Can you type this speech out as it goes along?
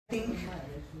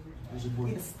Is it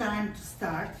working? It's time to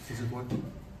start. Is it working?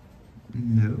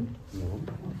 No. No.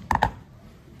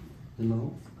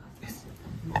 No. Yes.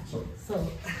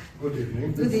 So, Good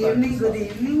evening. good evening, good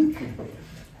evening.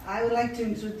 I would like to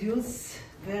introduce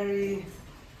very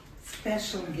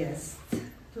special guest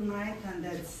tonight, and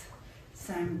that's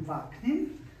Sam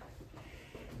Vaknin.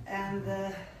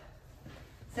 And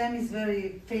Sam is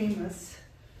very famous,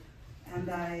 and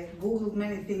I googled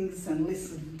many things and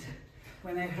listened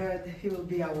when I heard he will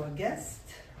be our guest.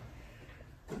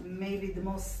 Maybe the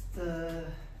most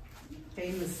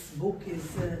famous book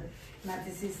is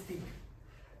Narcissistic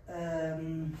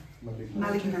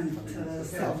Malignant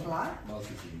Self-Love.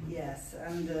 Yes,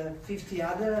 and 50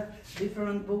 other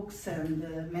different books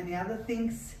and many other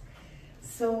things.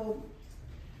 So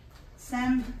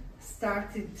Sam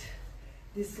started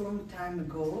this long time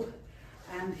ago,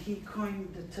 and he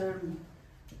coined the term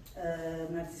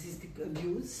narcissistic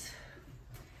abuse,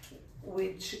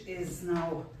 which is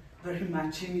now very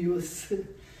much in use.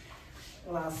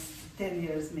 Last 10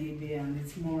 years maybe, and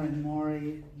it's more and more,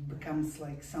 it becomes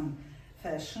like some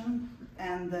fashion.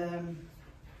 And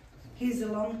he's a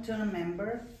long-term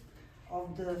member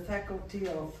of the faculty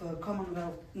of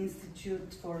Commonwealth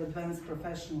Institute for Advanced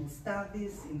Professional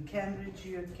Studies in Cambridge,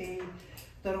 UK,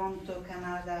 Toronto,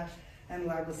 Canada, and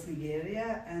Lagos,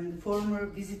 Nigeria, and former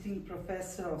visiting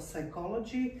professor of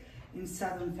psychology in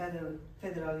Southern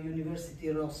Federal University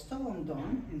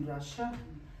Rostov-on-Don in Russia,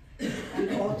 and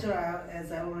author,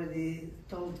 as I already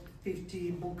told,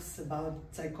 50 books about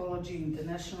psychology,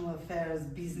 international affairs,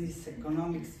 business,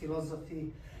 economics,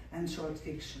 philosophy, and short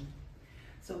fiction.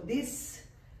 So this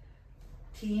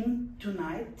theme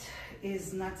tonight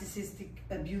is Narcissistic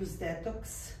Abuse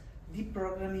Detox,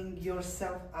 Deprogramming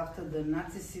Yourself After the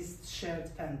Narcissist Shared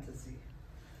Fantasy.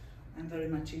 I'm very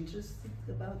much interested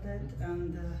about that,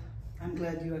 and I'm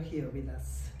glad you are here with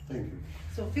us. Thank you.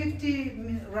 So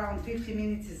around 50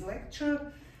 minutes is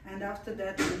lecture, and after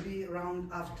that will be around,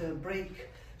 after break,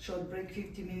 short break,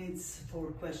 50 minutes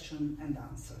for question and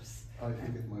answers. I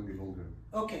think it might be longer.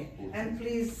 Okay, and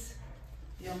please,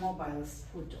 your mobiles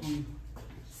put on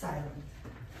silent.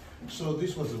 So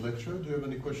this was a lecture. Do you have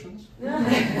any questions?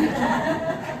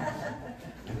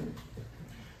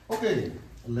 Okay,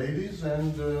 ladies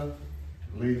and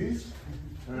ladies.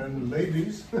 And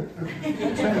ladies,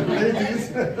 and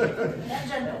ladies,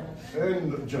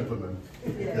 and gentlemen.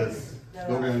 Yes,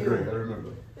 Dorian and Gray, I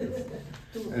remember. Yes.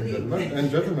 And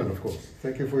gentlemen, of course.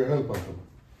 Thank you for your help, Anton.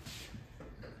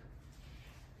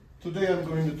 Today I'm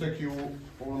going to take you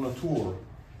on a tour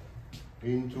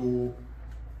into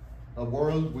a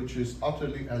world which is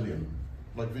utterly alien,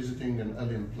 like visiting an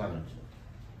alien planet.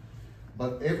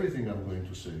 But everything I'm going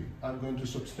to say, I'm going to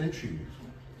substantiate.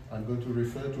 I'm going to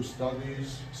refer to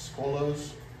studies,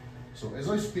 scholars. So as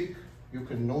I speak, you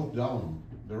can note down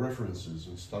the references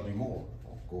and study more,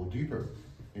 or go deeper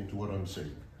into what I'm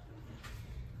saying.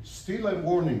 Still, I'm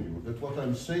warning you that what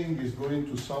I'm saying is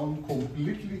going to sound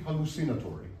completely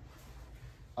hallucinatory.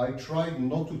 I tried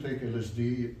not to take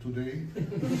LSD today,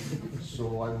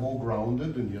 so I'm more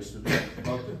grounded than yesterday,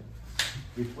 but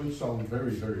it will sound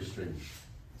very, very strange.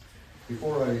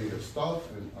 Before I start,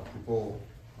 and apropos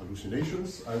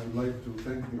hallucinations, I would like to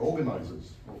thank the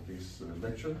organizers of this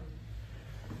lecture,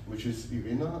 which is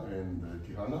Irina and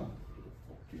Tihana,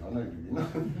 and Irina.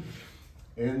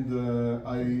 And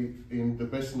I, in the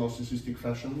best narcissistic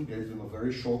fashion, gave them a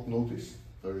very short notice,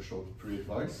 very short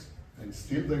pre-advice, and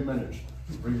still they managed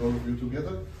to bring all of you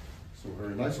together. So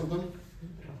very nice of them.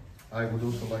 I would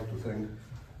also like to thank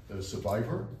the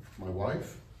survivor, my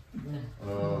wife,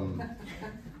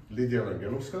 Lydia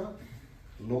Rangelowska,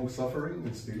 long suffering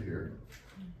and still here.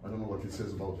 I don't know what it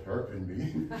says about her and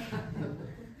me.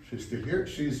 She's still here.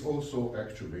 She's also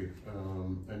actually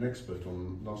an expert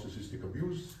on narcissistic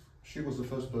abuse. She was the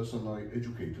first person I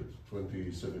educated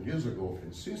 27 years ago,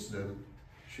 and since then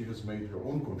she has made her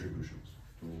own contributions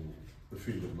to the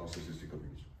field of narcissistic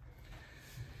abuse.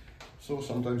 So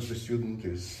sometimes the student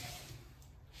is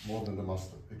more than the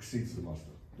master, exceeds the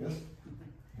master, yes?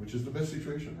 Which is the best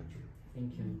situation actually.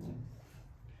 Thank you.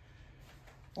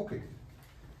 Okay.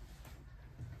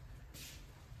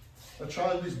 A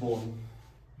child is born.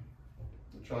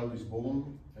 The child is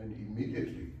born and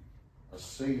immediately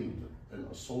assailed and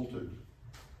assaulted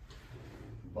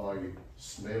by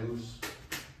smells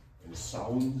and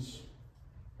sounds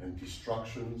and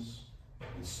distractions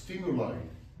and stimuli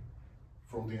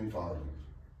from the environment.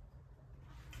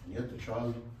 And yet the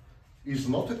child is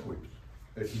not equipped,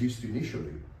 at least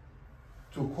initially,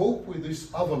 to cope with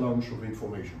this avalanche of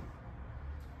information.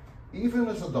 Even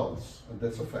as adults, and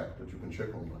that's a fact that you can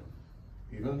check online,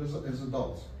 even as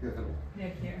adults, here, hello. Yeah,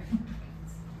 here.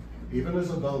 Even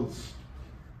as adults,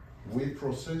 we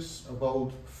process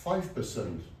about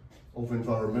 5% of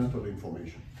environmental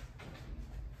information.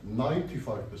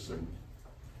 95%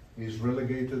 is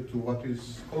relegated to what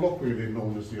is colloquially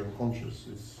known as the unconscious.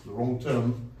 It's the wrong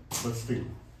term, but still.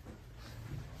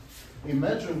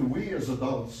 Imagine we as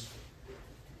adults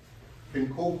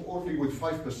can cope only with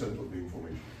 5% of the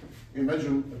information.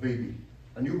 Imagine a baby,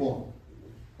 a newborn,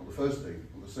 on the first day,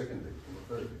 on the second day, on the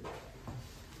third day.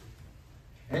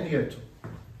 And yet,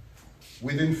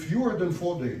 within fewer than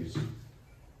 4 days,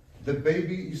 the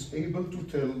baby is able to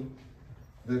tell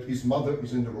that his mother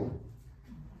is in the room.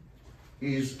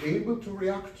 He is able to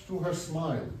react to her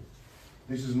smile.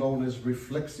 This is known as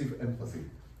reflexive empathy.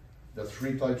 There are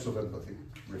 3 types of empathy: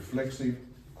 reflexive,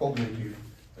 cognitive,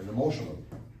 and emotional.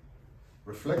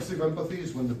 Reflexive empathy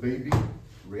is when the baby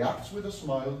reacts with a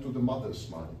smile to the mother's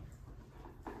smile.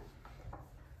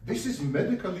 This is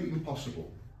medically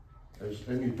impossible, as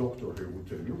any doctor here would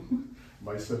tell you,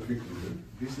 myself included.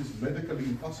 This is medically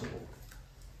impossible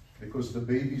because the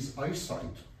baby's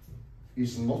eyesight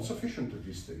is not sufficient at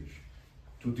this stage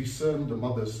to discern the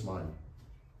mother's smile.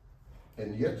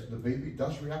 And yet the baby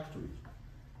does react to it.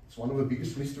 It's one of the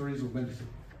biggest mysteries of medicine,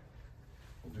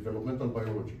 of developmental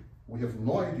biology. We have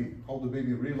no idea how the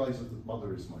baby realizes that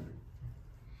mother is smiling.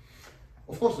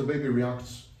 Of course, the baby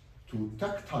reacts to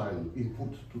tactile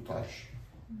input, to touch.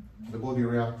 The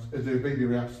baby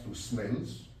reacts to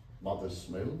smells, mother's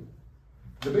smell.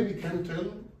 The baby can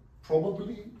tell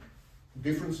probably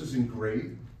differences in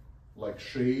gray, like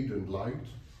shade and light,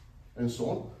 and so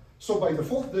on. So by the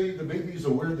 4th day, the baby is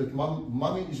aware that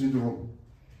mommy is in the room.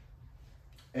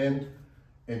 And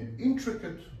an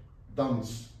intricate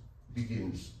dance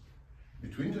begins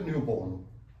between the newborn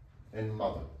and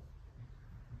mother.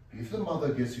 If the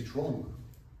mother gets it wrong,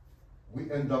 we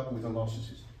end up with a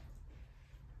narcissist.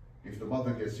 If the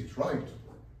mother gets it right,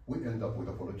 we end up with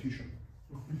a politician.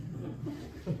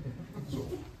 So,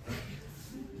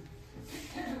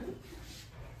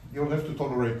 you'll have to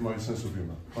tolerate my sense of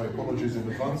humor. My apologies in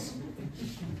advance.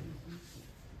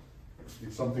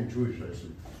 It's something Jewish, I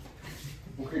see.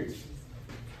 Okay.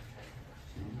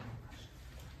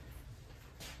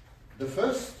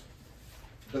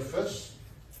 The first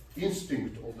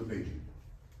instinct of the baby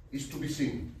is to be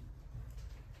seen.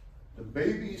 The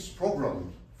baby is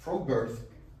programmed from birth,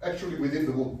 actually within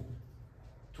the womb,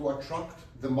 to attract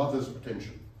the mother's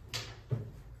attention.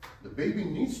 The baby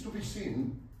needs to be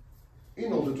seen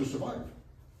in order to survive.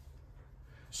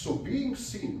 So being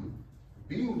seen,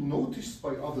 being noticed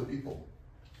by other people,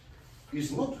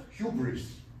 is not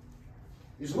hubris,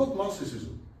 is not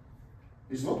narcissism,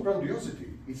 is not grandiosity,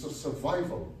 it's a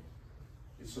survival.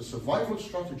 It's a survival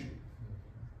strategy.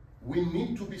 We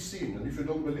need to be seen, and if you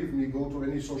don't believe me, go to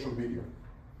any social media.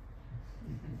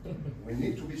 We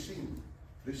need to be seen.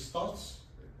 This starts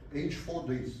at age 4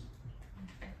 days.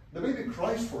 The baby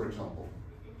cries, for example,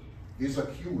 is a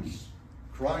cue.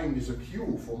 Crying is a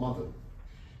cue for mother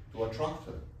to attract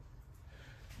her.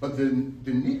 But then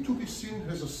the need to be seen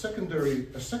has a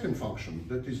second function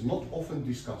that is not often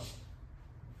discussed.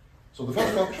 So the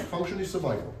first function is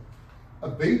survival. A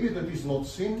baby that is not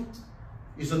seen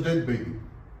is a dead baby.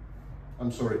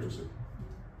 I'm sorry to say.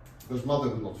 Because mother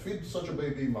will not feed such a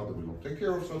baby, mother will not take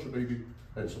care of such a baby,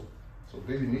 and so on. So the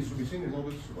baby needs to be seen in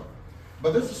order to survive.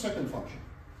 But that's the second function.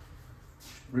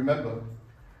 Remember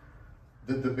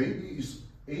that the baby is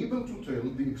able to tell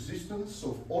the existence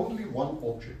of only one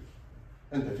object,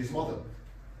 and that is mother.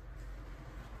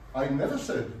 I never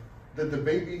said that the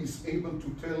baby is able to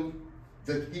tell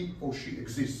that he or she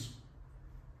exists.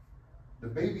 The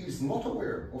baby is not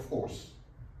aware, of course,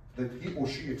 that he or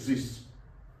she exists.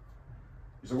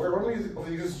 He's aware only of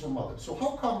the existence of mother. So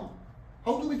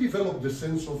how do we develop the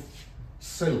sense of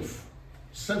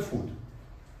selfhood?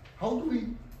 How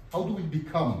do we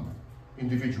become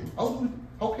individual?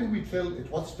 How can we tell, at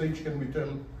what stage can we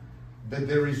tell that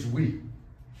there is we,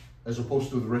 as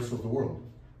opposed to the rest of the world?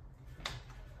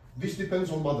 This depends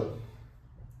on mother.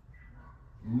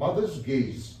 Mother's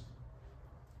gaze.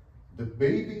 The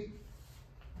baby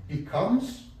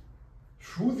becomes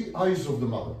through the eyes of the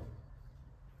mother.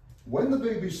 When the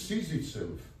baby sees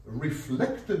itself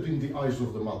reflected in the eyes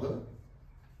of the mother,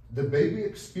 the baby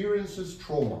experiences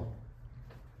trauma,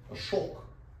 a shock,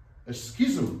 a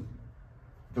schism.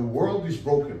 The world is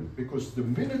broken because the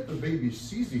minute the baby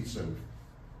sees itself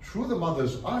through the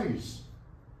mother's eyes,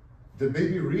 the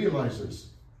baby realizes,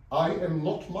 I am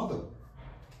not mother.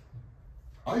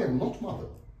 I am not mother.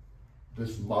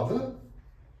 There's mother,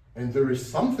 and there is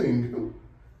something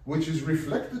which is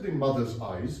reflected in mother's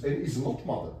eyes and is not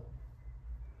mother.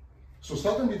 So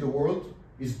suddenly the world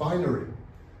is binary.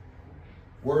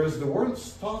 Whereas the world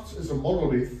starts as a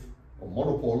monolith or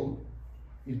monopole,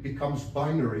 it becomes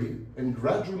binary, and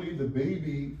gradually the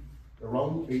baby,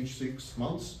 around age 6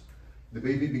 months, the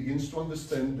baby begins to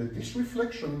understand that this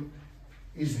reflection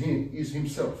is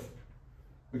himself.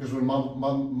 Because when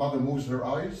mother moves her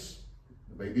eyes,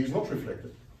 the baby is not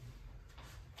reflected.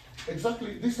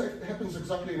 Exactly, this happens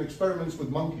exactly in experiments with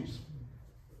monkeys.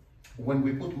 When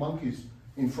we put monkeys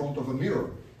in front of a mirror,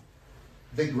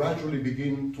 they gradually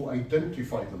begin to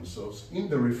identify themselves in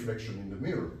the reflection in the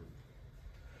mirror.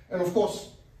 And of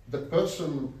course, the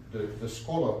person, the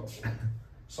scholar,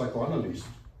 psychoanalyst,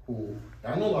 who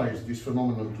analyzed this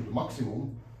phenomenon to the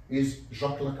maximum is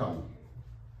Jacques Lacan,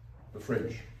 the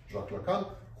French Jacques Lacan,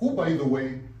 who, by the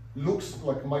way, looks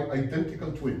like my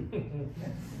identical twin.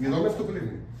 You don't have to believe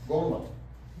me, go online.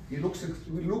 He looks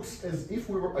as if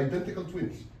we were identical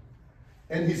twins.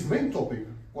 And his main topic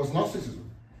was narcissism.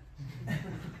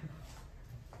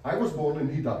 I was born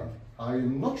and he died.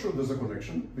 I'm not sure there's a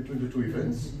connection between the two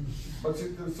events, but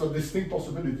it's a distinct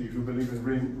possibility if you believe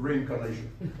in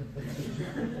reincarnation.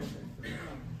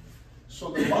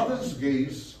 So the mother's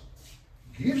gaze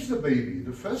gives the baby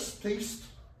the first taste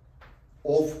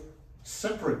of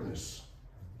separateness,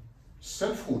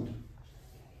 selfhood,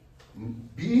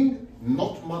 being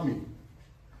not mommy.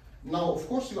 Now, of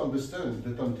course, you understand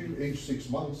that until age 6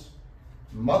 months,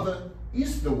 mother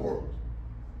is the world.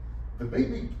 The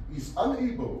baby is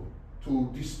unable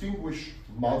to distinguish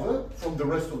mother from the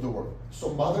rest of the world.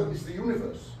 So mother is the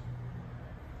universe.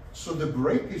 So the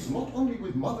break is not only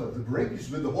with mother, the break is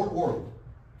with the whole world.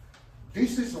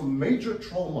 This is a major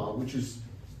trauma which is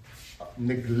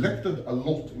neglected a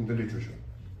lot in the literature.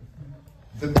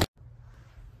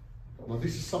 Now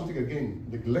this is something, again,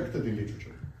 neglected in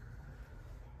literature.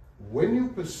 When you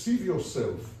perceive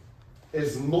yourself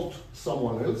as not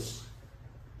someone else,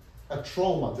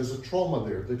 there's a trauma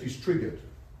there that is triggered.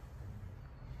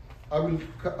 I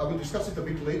will discuss it a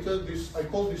bit later. I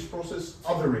call this process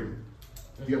othering,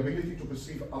 the ability to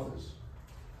perceive others.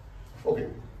 Okay,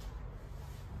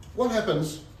 what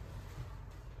happens?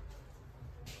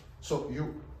 So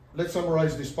let's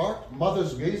summarize this part.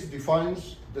 Mother's gaze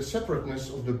defines the separateness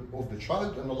of the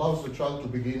child and allows the child to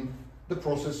begin the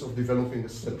process of developing a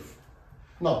self.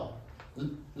 Now,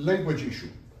 language issue.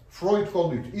 Freud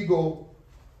called it ego,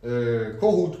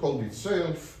 Kohut called it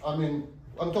self. I mean,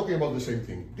 I'm talking about the same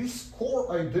thing. This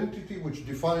core identity which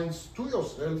defines to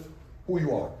yourself who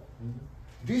you are.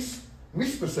 This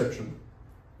misperception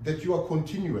that you are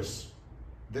continuous,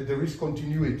 that there is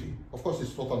continuity. Of course,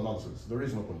 it's total nonsense. There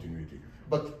is no continuity.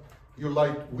 But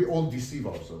we all deceive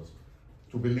ourselves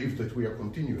to believe that we are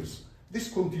continuous. This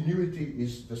continuity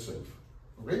is the self.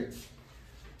 Okay?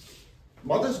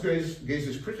 Mother's gaze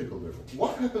is critical, therefore.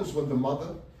 What happens when the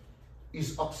mother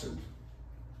is absent,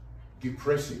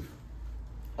 depressive,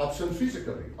 absent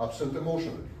physically, absent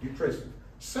emotionally, depressive,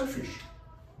 selfish,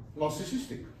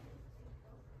 narcissistic?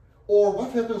 Or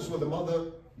what happens when the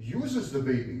mother uses the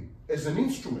baby as an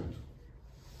instrument,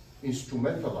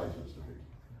 instrumentalizes the baby?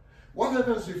 What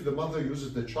happens if the mother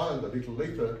uses the child a little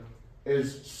later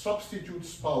as substitute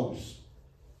spouse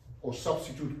or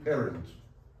substitute parent?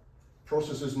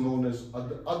 Processes known as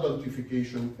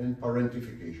adultification and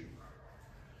parentification.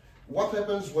 What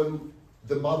happens when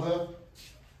the mother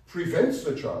prevents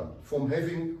the child from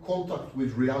having contact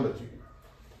with reality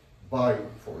by,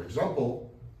 for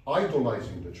example,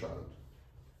 idolizing the child,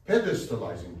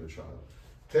 pedestalizing the child,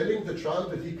 telling the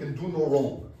child that he can do no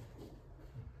wrong,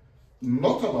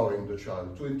 not allowing the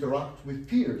child to interact with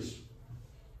peers,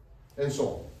 and so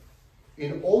on?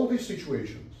 In all these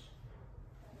situations,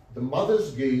 the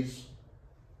mother's gaze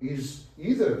is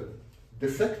either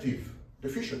defective,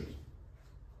 deficient,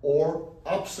 or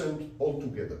absent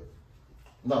altogether.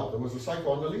 Now, there was a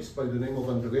psychoanalyst by the name of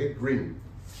Andre Green.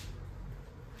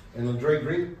 And Andre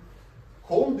Green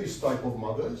called this type of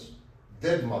mothers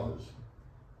dead mothers.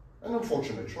 An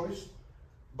unfortunate choice,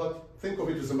 but think of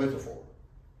it as a metaphor.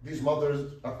 These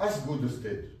mothers are as good as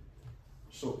dead.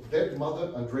 So, dead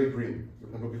mother, Andre Green. You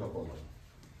can look it up online.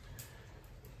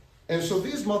 And so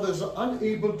these mothers are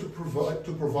unable to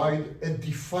provide a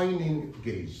defining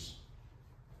gaze.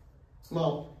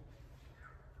 Now,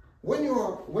 when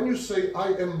you say,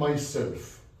 I am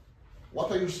myself, what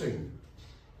are you saying?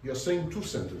 You're saying two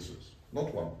sentences,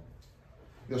 not one.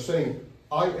 You're saying,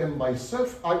 I am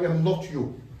myself, I am not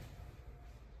you.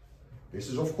 This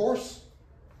is, of course,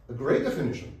 a great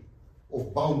definition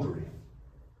of boundary.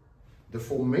 The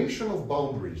formation of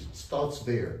boundaries starts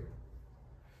there.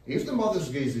 If the mother's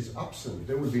gaze is absent,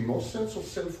 there will be no sense of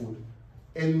selfhood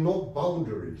and no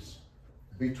boundaries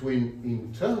between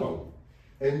internal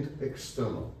and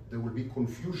external. There will be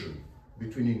confusion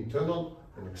between internal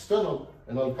and external,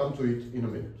 and I'll come to it in a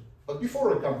minute. But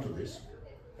before I come to this,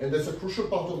 and that's a crucial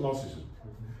part of narcissism,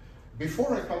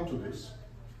 before I come to this,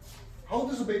 how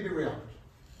does a baby react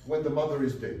when the mother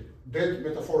is dead? Dead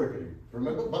metaphorically,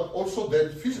 remember, but also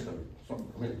dead physically. So,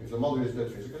 I mean, if the mother is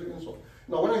dead physically and so on.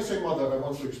 Now, when I say mother, I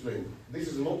want to explain. This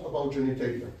is not about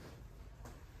genitalia.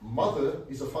 Mother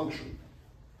is a function.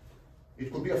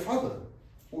 It could be a father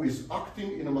who is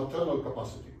acting in a maternal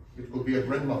capacity. It could be a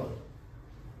grandmother.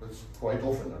 That's quite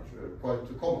often, actually,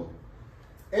 quite common.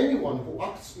 Anyone who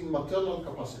acts in maternal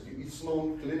capacity, it's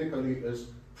known clinically as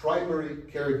primary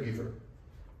caregiver.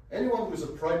 Anyone who is a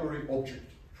primary object,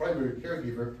 primary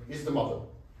caregiver, is the mother.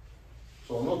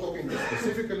 So I'm not talking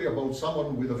specifically about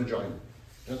someone with a vagina.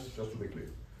 Yes, just to be clear.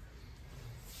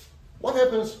 What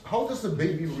happens, how does the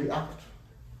baby react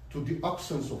to the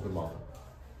absence of the mother?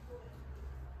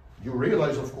 You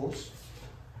realize, of course,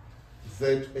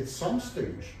 that at some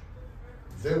stage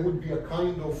there would be a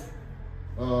kind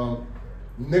of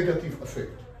negative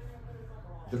effect.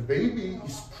 The baby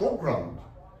is programmed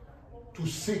to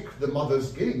seek the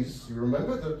mother's gaze. You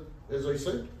remember that, as I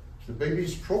said, the baby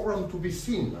is programmed to be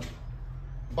seen,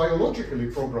 biologically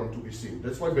programmed to be seen.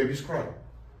 That's why babies cry.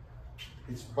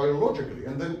 It's biologically.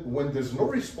 And then when there's no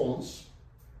response,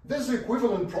 there's the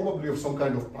equivalent probably of some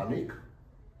kind of panic,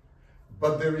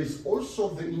 but there is also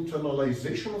the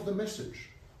internalization of the message.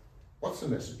 What's the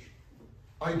message?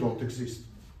 I don't exist.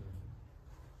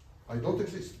 I don't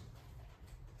exist.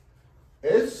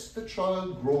 As the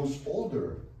child grows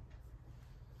older,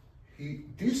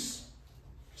 this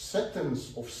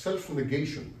sentence of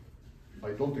self-negation,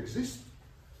 I don't exist,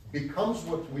 becomes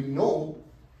what we know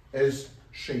as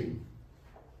shame.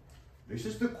 This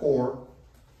is the core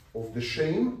of the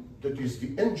shame that is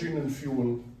the engine and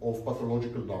fuel of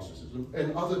pathological narcissism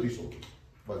and other disorders,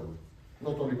 by the way,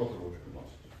 not only pathological narcissism.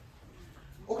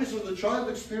 Okay, so the child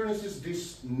experiences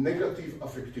this negative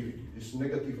affectivity, this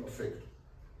negative affect.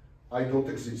 I don't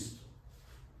exist.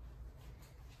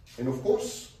 And of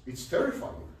course, it's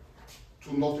terrifying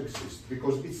to not exist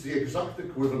because it's the exact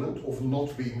equivalent of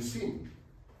not being seen.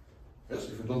 Yes,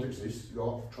 if you don't exist, you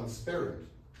are transparent.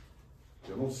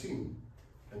 You're not seen.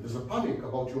 And there's a panic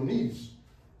about your needs.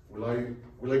 Will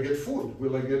I get food?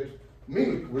 Will I get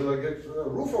milk? Will I get a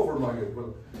roof over my head?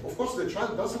 Well, of course, the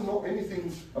child doesn't know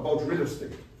anything about real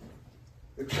estate,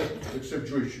 except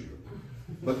Jewish children.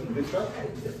 But the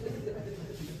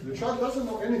child doesn't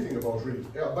know anything about real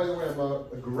estate. Yeah, by the way, I'm a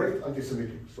great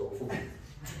anti-Semitic, so forgive me.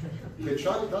 The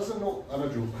child doesn't know, I'm a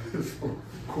Jew, so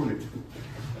cool it.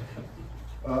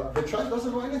 The child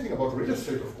doesn't know anything about real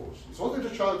estate, of course. It's not that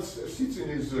the child sits in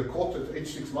his cot at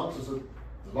age 6 months and says,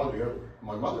 bloody hell,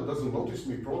 my mother doesn't notice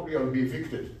me, probably I'll be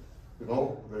evicted. You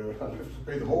know, I'll have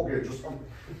to pay the mortgage or something.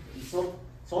 It's not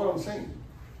what I'm saying.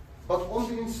 But on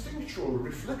the instinctual,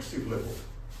 reflexive level,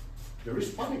 there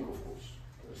is panic, of course.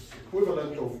 It's the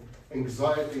equivalent of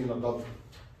anxiety in adulthood.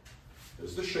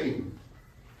 There's the shame.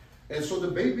 And so the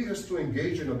baby has to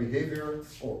engage in a behavior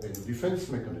or in a defense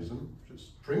mechanism, which is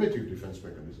primitive defense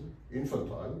mechanism,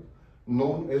 infantile,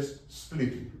 known as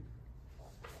splitting.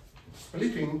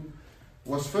 Splitting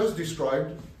was first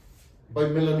described by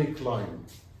Melanie Klein,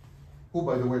 who,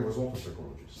 by the way, was not a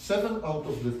psychologist. 7 out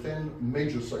of the 10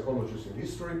 major psychologists in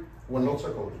history were not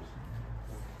psychologists.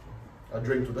 I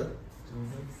drink to that.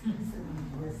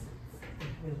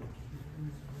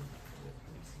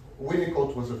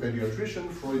 Winnicott was a pediatrician,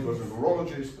 Freud was a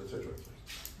neurologist, etc.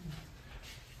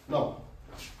 Now,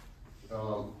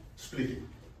 splitting.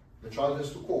 The child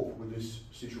has to cope with this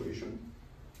situation.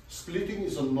 Splitting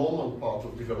is a normal part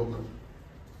of development,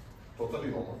 totally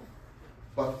normal.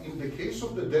 But in the case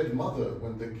of the dead mother,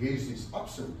 when the gaze is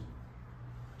absent,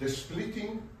 the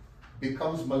splitting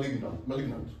becomes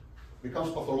malignant, becomes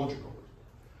pathological.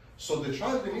 So the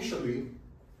child initially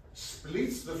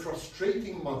splits the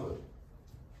frustrating mother.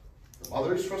 The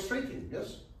mother is frustrating,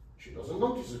 yes? She doesn't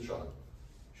notice the child.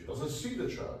 She doesn't see the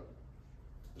child.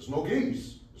 There's no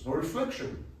gaze, there's no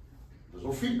reflection, there's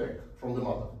no feedback from the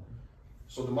mother.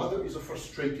 So the mother is a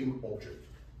frustrating object.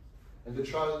 And the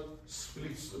child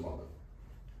splits the mother.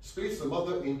 Splits the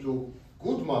mother into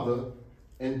good mother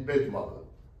and bad mother.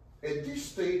 At this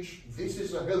stage, this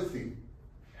is a healthy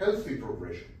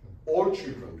progression. All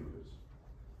children do this.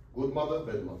 Good mother,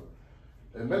 bad mother.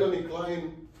 And Melanie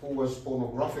Klein, who was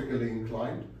pornographically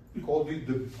inclined, called it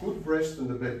the good breast and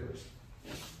the bad breast.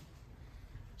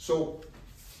 So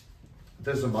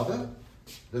there's a mother,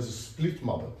 there's a split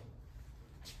mother.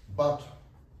 But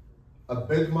a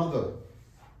bad mother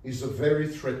is a very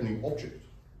threatening object.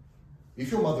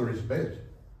 If your mother is bad,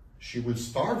 she will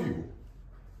starve you.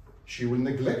 She will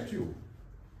neglect you.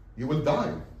 You will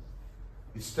die.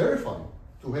 It's terrifying.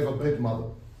 to have a bad mother.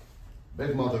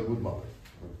 Bad mother, good mother.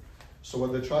 So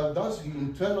what the child does, he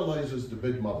internalizes the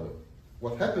bad mother.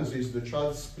 What happens is the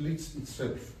child splits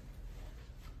itself.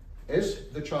 As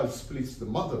the child splits the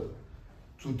mother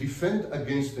to defend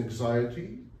against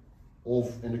anxiety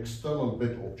of an external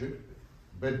bad object,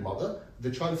 bad mother, the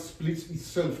child splits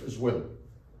itself as well.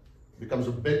 Becomes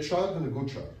a bad child and a good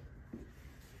child.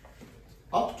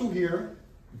 Up to here,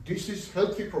 this is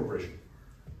healthy progression.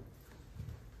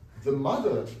 The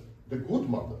mother, the good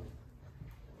mother,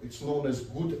 it's known as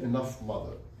good enough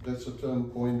mother. That's a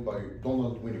term coined by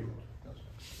Donald Winnicott.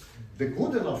 The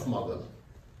good enough mother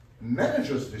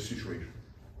manages the situation.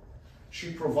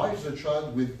 She provides the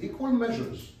child with equal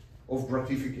measures of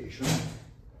gratification,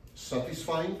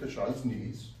 satisfying the child's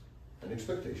needs and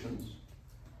expectations,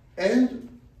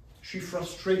 and she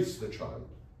frustrates the child.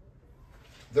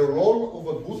 The role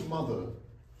of a good mother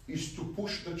is to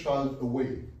push the child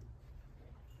away.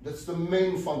 That's the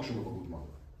main function of a good mother.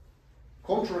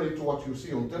 Contrary to what you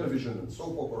see on television and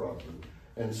soap opera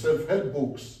and self-help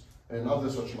books and other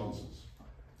such nonsense.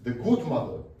 The good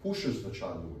mother pushes the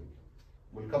child away.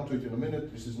 We'll come to it in a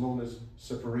minute. This is known as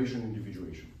separation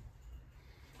individuation.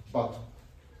 But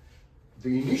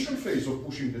the initial phase of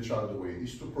pushing the child away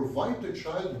is to provide the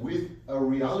child with a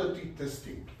reality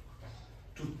testing.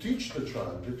 To teach the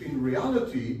child that in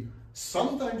reality,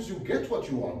 sometimes you get what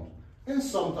you want, and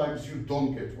sometimes you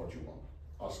don't get what you want.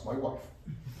 Ask my wife.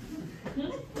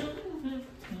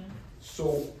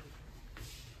 So,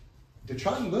 the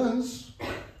child learns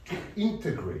to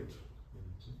integrate.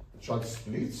 The child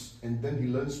splits, and then he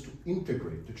learns to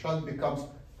integrate. The child becomes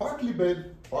partly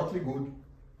bad, partly good.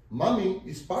 Mommy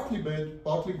is partly bad,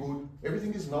 partly good.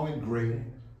 Everything is now in gray.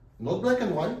 Not black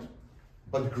and white,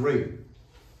 but gray.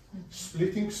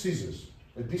 Splitting scissors.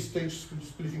 At this stage,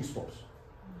 splitting spots.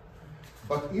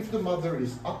 But if the mother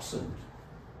is absent,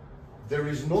 there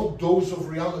is no dose of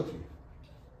reality.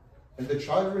 And the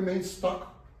child remains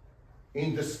stuck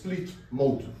in the split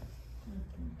mode.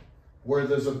 Where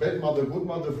there's a bad mother,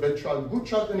 bad child, good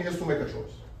child, and he has to make a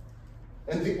choice.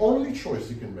 And the only choice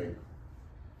he can make,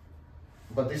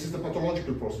 but this is the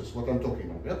pathological process, what I'm talking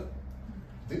about, yeah?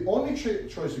 The only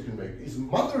choice you can make is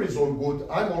mother is all good,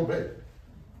 I'm all bad.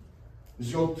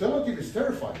 The alternative is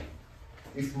terrifying.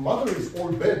 If mother is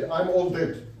all bad, I'm all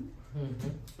dead.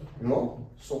 You know?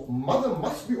 So mother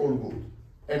must be all good,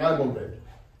 and I'm all bad.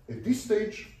 At this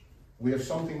stage, we have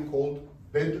something called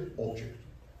bad object.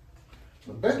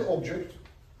 The bad object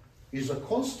is a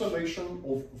constellation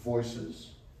of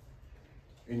voices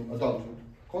in adulthood.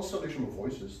 Constellation of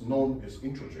voices known as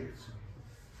introjects.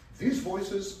 These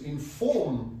voices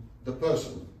inform the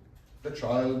person, the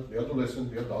child, the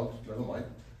adolescent, the adult, never mind.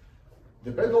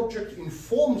 The bad object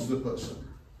informs the person.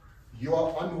 You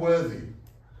are unworthy.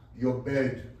 You're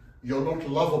bad. You're not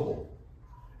lovable.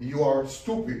 You are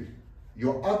stupid.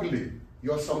 You're ugly.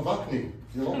 You're samvakni.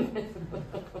 You know?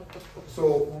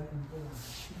 So,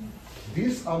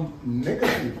 these are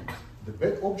negative. The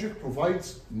bad object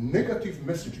provides negative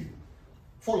messaging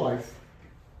for life.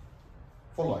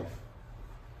 For life.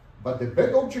 But the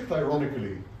bad object,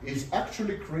 ironically, is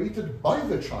actually created by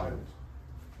the child.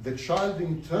 The child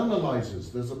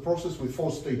internalizes. There's a process with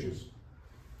 4 stages.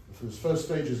 The first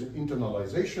stage is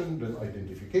internalization, then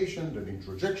identification, then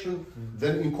introjection,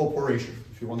 then incorporation.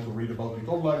 If you want to read about it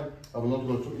online, I will not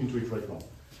go into it right now.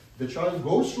 The child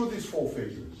goes through these 4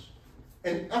 phases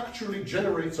and actually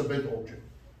generates a bad object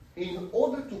in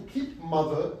order to keep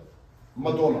mother,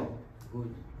 Madonna,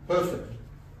 good, perfect,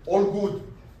 all good,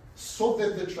 so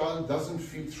that the child doesn't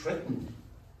feel threatened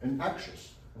and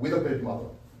anxious with a bad mother.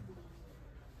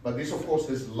 But this, of course,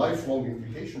 has lifelong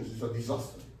implications. It's a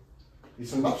disaster.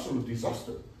 It's an absolute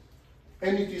disaster.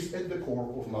 And it is at the core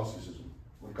of narcissism.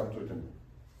 We'll come to it in a minute.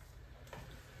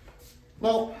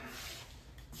 Now,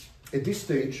 at this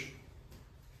stage,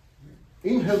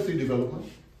 in healthy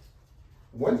development,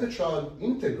 when the child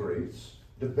integrates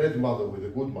the bad mother with a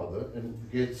good mother and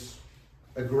gets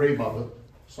a gray mother,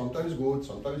 sometimes good,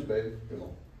 sometimes bad, you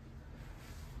know,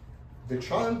 the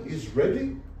child is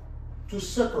ready to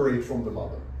separate from the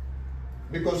mother.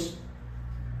 Because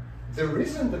the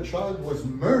reason the child was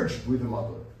merged with the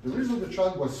mother, the reason the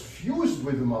child was fused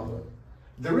with the mother,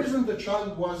 the reason the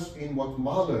child was in what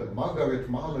Margaret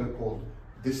Mahler called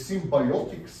the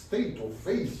symbiotic state or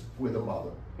phase with the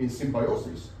mother, in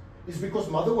symbiosis, is because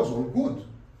mother was all good.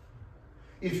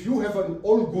 If you have an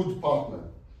all good partner,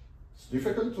 it's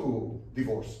difficult to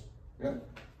divorce. Yeah?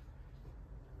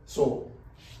 So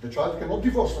the child cannot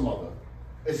divorce the mother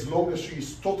as long as she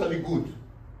is totally good.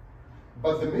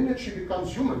 But the minute she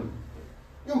becomes human,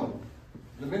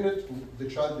 the minute the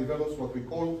child develops what we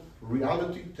call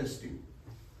reality testing.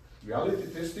 Reality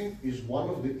testing is one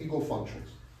of the ego functions.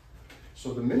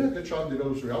 So the minute the child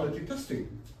develops reality testing,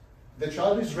 the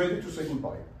child is ready to say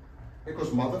goodbye.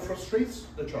 Because mother frustrates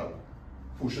the child,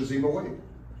 pushes him away.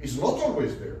 He's not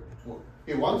always there.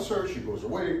 He wants her, she goes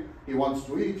away. He wants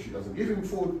to eat, she doesn't give him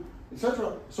food,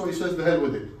 etc. So he says, the hell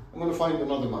with it. I'm going to find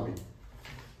another mommy.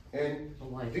 And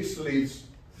this leads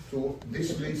to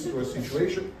a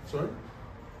situation. Sorry?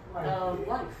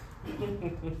 Wife.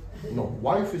 No,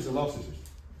 wife is a narcissist.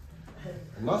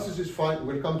 A narcissist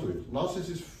we'll come to it.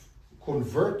 Narcissists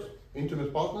convert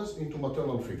intimate partners into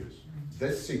maternal figures.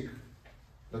 That's sick.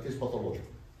 That is pathological.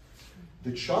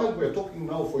 The child we're talking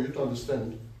now, for you to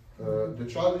understand, the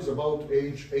child is about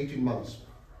age 18 months.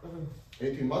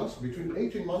 18 months, between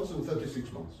 18 months and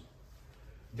 36 months.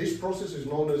 This process is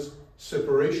known as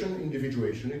separation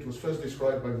individuation. It was first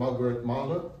described by Margaret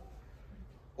Mahler,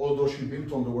 although she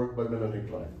built on the work by Melanie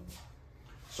Klein.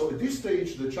 So at this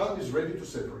stage, the child is ready to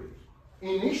separate.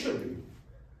 Initially,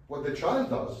 what the child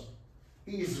does,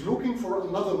 he is looking for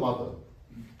another mother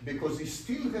because he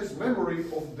still has memory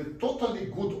of the totally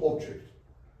good object.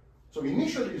 So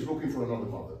initially he's looking for another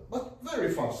mother, but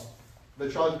very fast the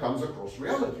child comes across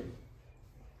reality.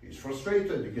 He's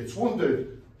frustrated, he gets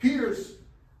wounded, peers,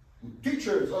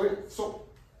 teachers, so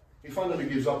he finally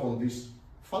gives up on this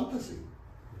fantasy.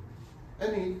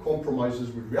 And he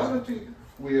compromises with reality.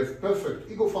 We have perfect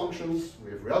ego functions,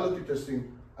 we have reality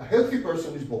testing. A healthy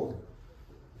person is born.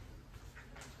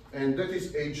 And that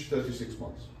is age 36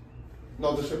 months.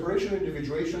 Now the separation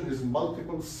individuation has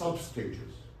multiple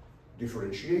sub-stages.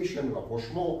 Differentiation,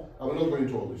 rapprochement. I will not go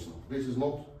into all this now. This is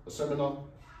not a seminar.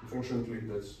 Unfortunately,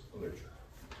 that's a lecture.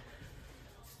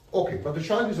 Okay, but the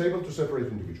child is able to separate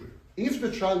individually. If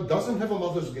the child doesn't have a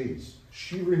mother's gaze,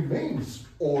 she remains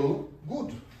all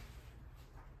good.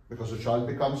 Because the child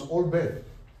becomes all bad.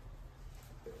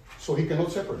 So he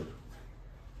cannot separate.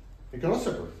 He cannot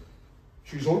separate.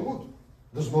 She's all good.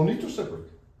 There's no need to separate.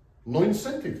 No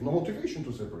incentive, no motivation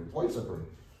to separate. Why separate?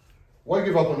 Why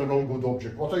give up on an all good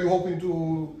object? What are you hoping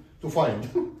to find?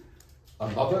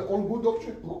 Another all good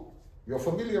object? No. You're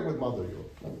familiar with mother.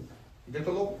 You get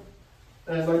along.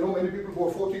 And I know many people who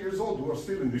are 40 years old who are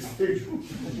still in this stage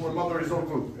where mother is all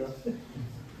good. Yeah?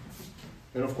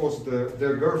 And of course,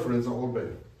 their girlfriends are all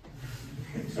bad.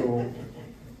 So,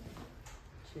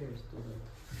 Cheers to that.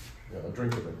 yeah, a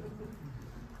drink of it.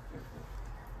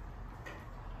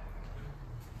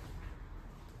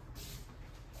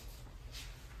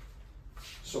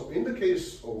 So in the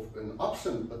case of an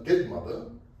absent, a dead mother,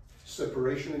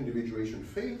 separation individuation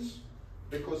fails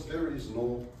because there is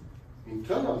no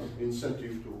internal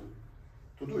incentive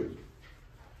to do it.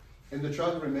 And the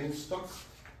child remains stuck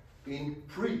in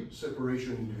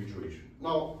pre-separation individuation.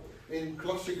 Now, in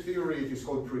classic theory, it is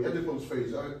called pre-Oedipus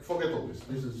phase. Forget all this.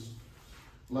 This is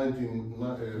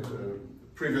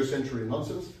previous century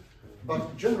nonsense.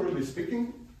 But generally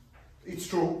speaking, it's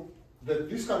true that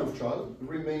this kind of child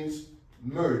remains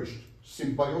merged,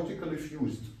 symbiotically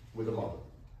fused with the mother.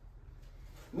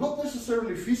 Not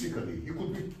necessarily physically, he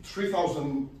could be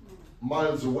 3,000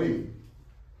 miles away,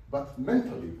 but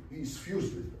mentally he is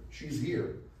fused with her. She's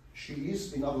here. She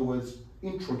is, in other words,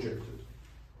 introjected.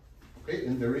 Okay,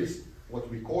 and there is what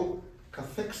we call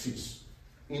cathexis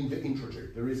in the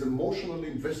introject. There is emotional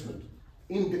investment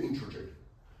in the introject.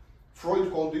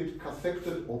 Freud called it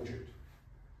cathected object.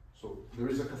 So there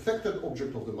is a cathected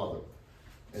object of the mother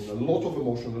and a lot of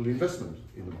emotional investment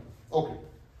in the mother. Okay.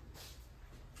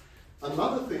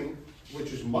 Another thing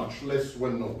which is much less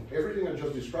well known. Everything I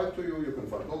just described to you, you can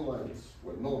find online, it's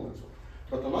well known and so on.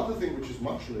 But another thing which is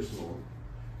much less known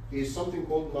is something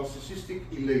called narcissistic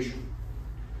elation.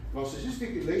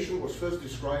 Narcissistic elation was first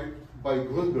described by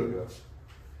Grunberger,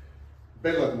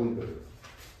 Bela Grunberger,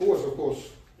 who was, of course,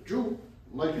 a Jew.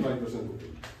 99% of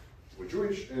them were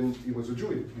Jewish, and he was a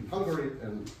Jew in Hungary,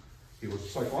 and he was a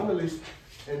psychoanalyst,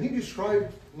 and he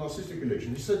described narcissistic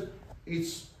elation. He said,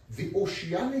 it's the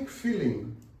oceanic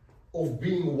feeling of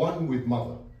being one with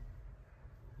mother,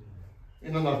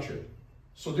 in a nutshell.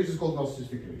 So this is called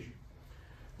narcissistic elation.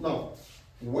 Now,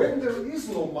 when there is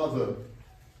no mother,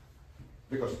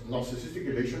 because narcissistic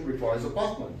elation requires a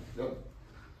partner, yeah?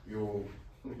 You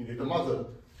need a mother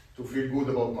to feel good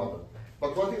about mother.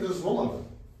 But what if there's no mother?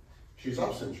 She's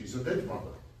absent, she's a dead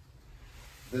mother.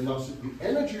 The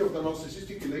energy of the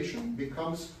narcissistic elation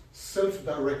becomes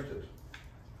self-directed.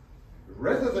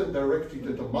 Rather than directed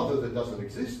at a mother that doesn't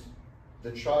exist,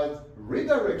 the child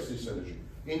redirects this energy.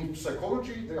 In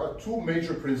psychology, there are two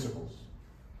major principles.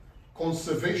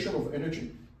 Conservation of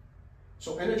energy.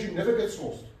 So energy never gets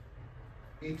lost.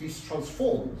 It is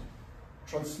transformed,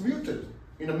 transmuted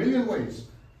in a million ways,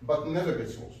 but never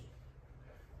gets lost.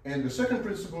 And the second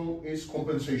principle is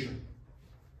compensation.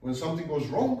 When something goes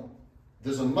wrong,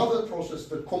 there's another process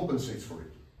that compensates for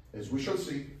it. As we shall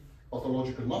see,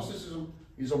 pathological narcissism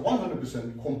is a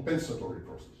 100% compensatory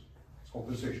process. It's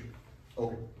compensation.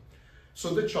 Okay.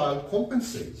 So the child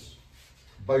compensates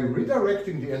by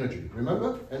redirecting the energy.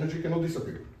 Remember, energy cannot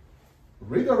disappear.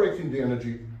 Redirecting the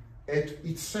energy at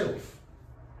itself.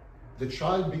 The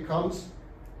child becomes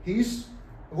his,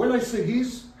 when I say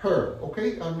his, her,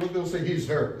 okay? I'm not going to say his,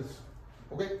 her,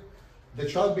 okay? The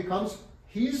child becomes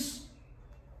his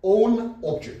own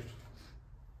object.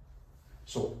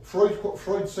 So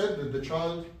Freud said that the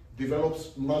child develops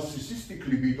narcissistic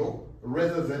libido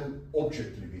rather than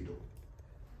object libido,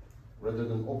 rather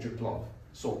than object love.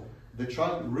 So the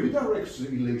child redirects the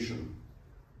elation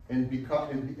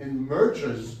and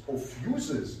merges or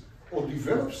fuses or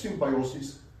develops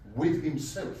symbiosis with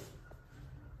himself.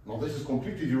 Now this is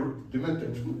completely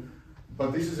demented,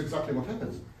 but this is exactly what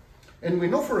happens. And we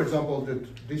know, for example,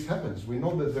 that this happens. We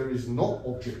know that there is no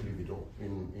object libido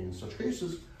in such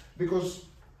cases because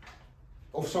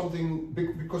of something,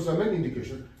 because there are many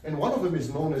indications, and one of them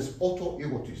is known as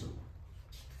autoerotism.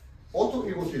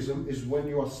 Autoerotism is when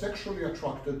you are sexually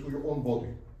attracted to your own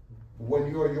body, when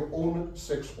you are your own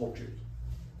sex object,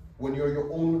 when you are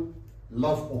your own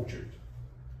love object.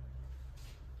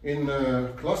 In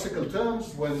classical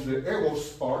terms, when the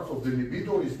eros part of the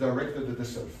libido is directed at the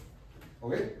self.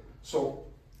 Okay? So,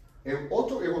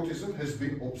 autoerotism has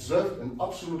been observed and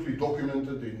absolutely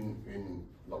documented in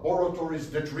laboratories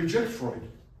that reject Freud.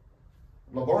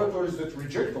 Laboratories that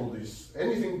reject all this,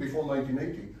 anything before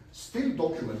 1980, still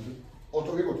documented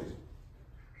autoerotism.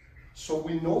 So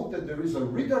we know that there is a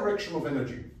redirection of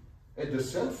energy at the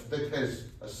self that has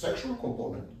a sexual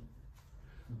component,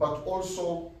 but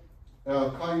also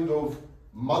a kind of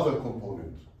mother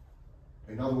component.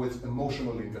 In other words,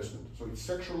 emotional investment. So it's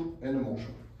sexual and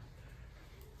emotional.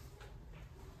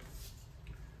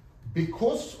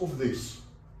 Because of this,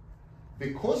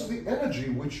 because the energy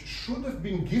which should have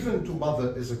been given to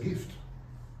mother as a gift,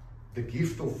 the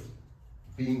gift of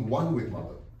being one with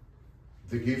mother,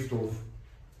 the gift of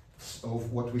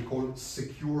what we call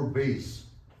secure base.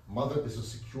 Mother is a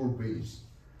secure base,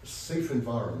 a safe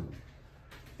environment.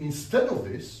 Instead of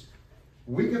this,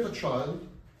 we get a child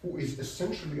who is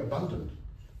essentially abandoned,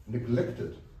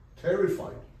 neglected,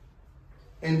 terrified.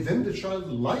 And then the child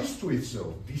lies to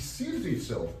itself, deceives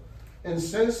itself, and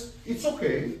says, it's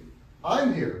okay,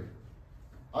 I'm here.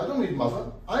 I don't need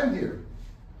mother, I'm here.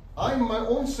 I'm my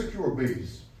own secure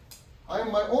base.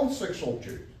 I'm my own sex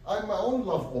object. I'm my own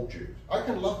love object. I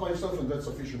can love myself and that's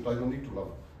sufficient. I don't need to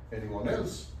love anyone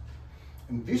else.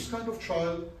 And this kind of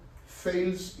child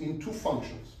fails in two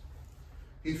functions.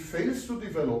 He fails to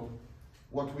develop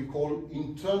what we call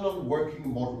internal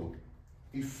working model.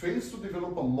 He fails to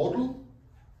develop a model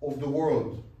of the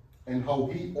world and how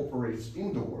he operates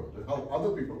in the world and how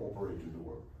other people operate in the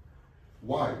world.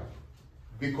 Why?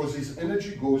 Because his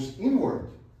energy goes inward.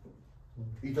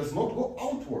 He does not go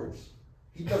outwards.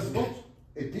 He does not,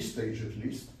 at this stage at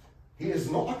least, he has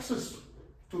no access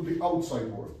to the outside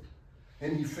world.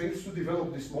 And he fails to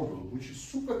develop this model, which is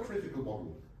super critical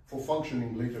model for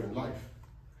functioning later in life.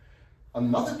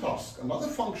 Another task, another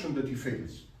function that he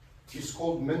fails is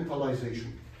called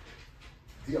mentalization.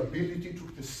 The ability to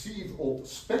perceive or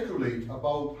speculate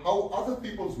about how other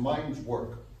people's minds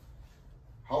work.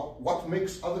 What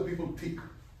makes other people tick.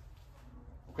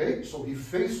 Okay, so he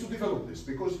fails to develop this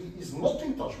because he is not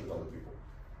in touch with other people.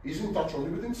 He's in touch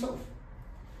only with himself.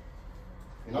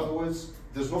 In other words,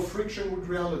 there's no friction with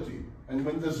reality. And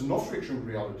when there's no friction with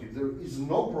reality, there is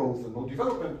no growth and no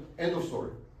development. End of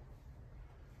story.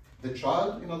 The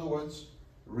child, in other words,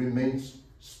 remains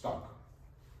stuck.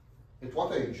 At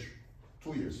what age?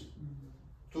 2 years.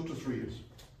 2 to 3 years.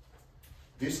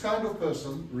 This kind of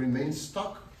person remains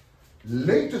stuck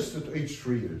latest at age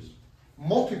 3 years.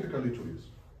 More typically 2 years.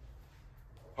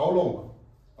 How long?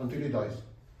 Until he dies.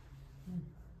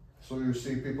 So you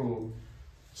see people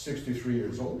 63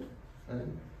 years old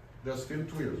and they're still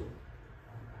 2 years old.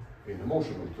 In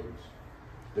emotional terms.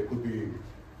 They could be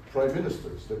prime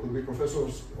ministers, they could be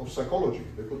professors of psychology,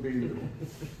 they could be,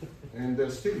 and they're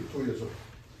still 2 years old,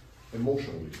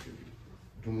 emotionally speaking.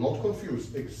 Do not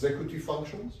confuse executive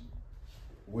functions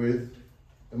with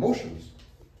emotions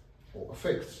or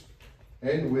affects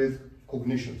and with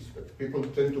cognitions. People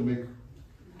tend to make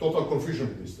total confusion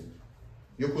in these things.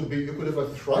 You could have a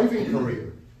thriving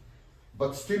career,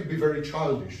 but still be very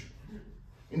childish,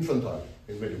 infantile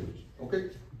in many ways. Okay?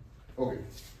 Okay.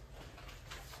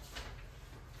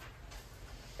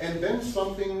 And then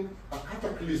a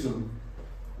cataclysm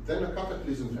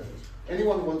happens.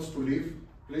 Anyone wants to leave,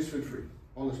 please feel free,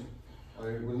 honestly.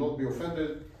 I will not be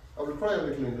offended. I will cry a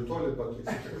little in the toilet, but it's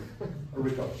okay. I'll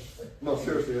recover. No,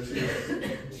 seriously, I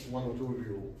see one or two of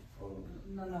you.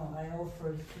 No, I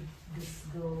offered to this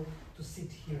girl to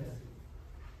sit here.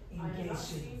 In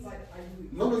case she...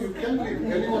 No, you can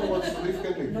leave. Anyone who wants to leave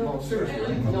can leave. No,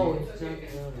 seriously. No, it's not.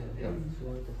 Yeah. She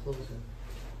wants to close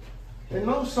it. And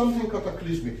now something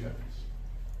cataclysmic happens.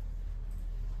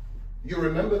 You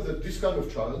remember that this kind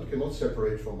of child cannot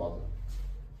separate from mother.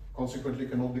 Consequently,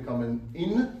 cannot become an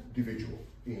individual.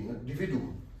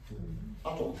 Individuum.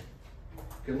 Atom.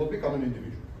 Cannot become an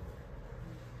individual.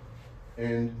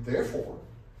 And therefore,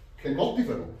 cannot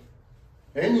develop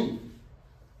any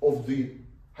of the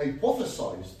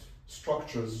hypothesized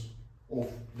structures of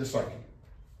the psyche.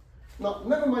 Now,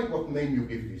 never mind what name you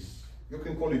give this. You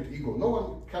can call it ego. No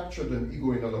one captured an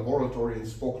ego in a laboratory and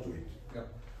spoke to it. Yeah.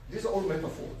 These are all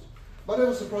metaphors. But I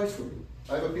have a surprise for you.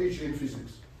 I have a PhD in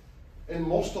physics. And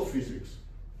most of physics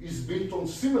is built on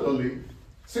similarly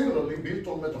built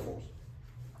on metaphors.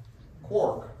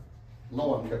 Quark. No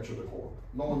one captured a quark.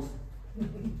 No one's.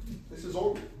 This is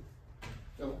all,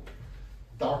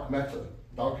 dark matter,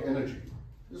 dark energy.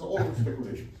 This is all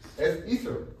speculation. As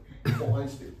ether for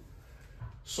Einstein.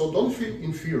 So don't feel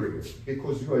inferior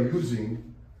because you are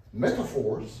using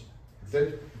metaphors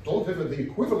that don't have the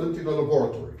equivalent in a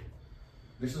laboratory.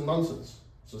 This is nonsense.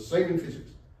 It's the same in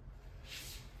physics.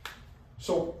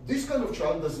 So this kind of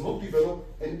child does not develop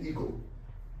an ego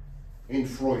in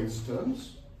Freud's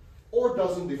terms, or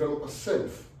doesn't develop a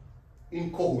self in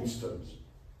Kohut's terms.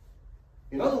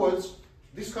 In other words,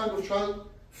 this kind of child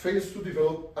fails to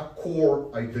develop a core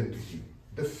identity,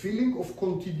 the feeling of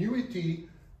continuity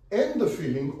and the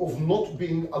feeling of not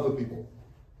being other people.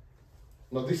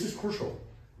 Now this is crucial.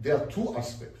 There are two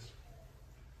aspects.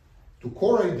 To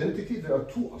core identity, there are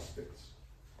two aspects.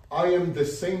 I am the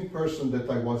same person that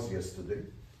I was yesterday.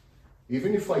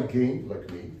 Even if I gained, like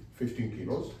me, 15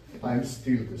 kilos, I am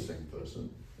still the same person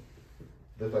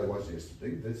that I was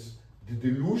yesterday. That's the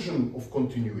delusion of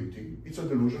continuity. It's a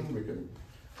delusion.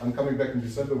 I'm coming back in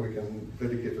December, we can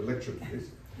dedicate a lecture to this.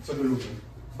 It's a delusion.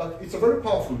 But it's a very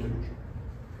powerful delusion.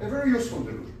 A very useful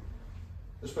delusion,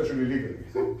 especially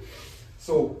legally.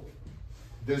 So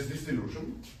there's this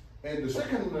delusion. And the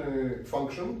second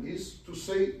function is to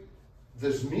say,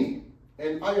 there's me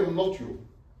and I am not you.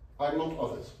 I'm not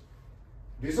others.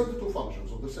 These are the two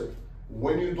functions of the self.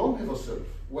 When you don't have a self,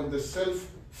 when the self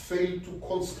fails to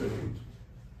constellate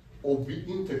or be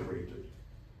integrated,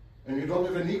 and you don't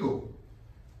have an ego,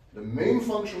 the main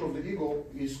function of the ego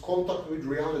is contact with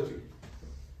reality.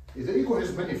 The ego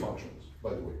has many functions,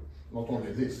 by the way, not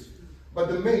only this. But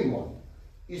the main one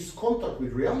is contact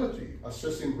with reality,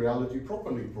 assessing reality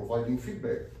properly, providing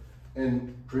feedback,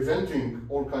 and preventing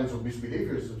all kinds of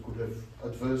misbehaviors that could have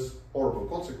adverse, horrible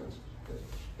consequences. Okay?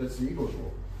 That's the ego's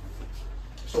role.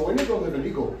 So when you don't have an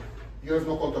ego, you have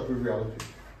no contact with reality.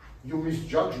 You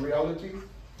misjudge reality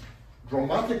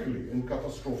dramatically and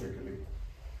catastrophically.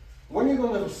 When you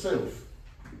don't have a self,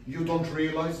 you don't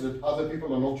realize that other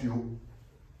people are not you,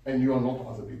 and you are not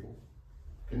other people.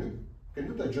 Can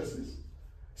you digest this?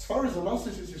 As far as a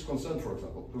narcissist is concerned, for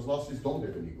example, because narcissists don't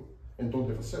have an ego and don't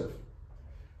have a self.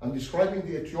 I'm describing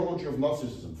the etiology of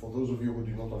narcissism for those of you who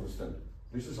do not understand.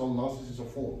 This is how narcissists are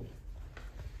formed.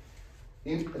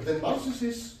 The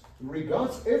narcissist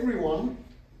regards everyone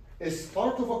as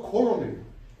part of a colony,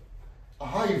 a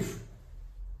hive,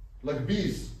 like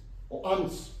bees or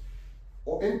ants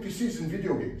or NPCs in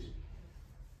video games.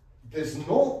 There's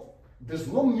no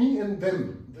me and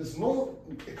them. There's no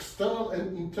external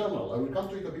and internal. I will come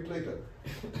to it a bit later.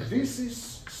 This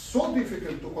is so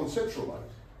difficult to conceptualize.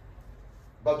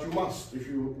 But you must, if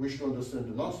you wish to understand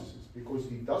the narcissist, because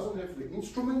he doesn't have the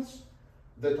instruments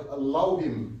that allow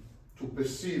him to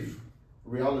perceive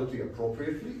reality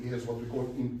appropriately. He has what we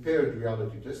call impaired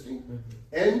reality testing.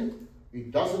 And he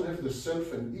doesn't have the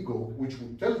self and ego, which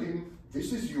would tell him,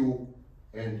 this is you,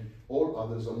 and all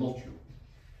others are not you.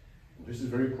 This is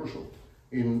very crucial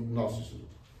in narcissism.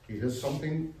 He has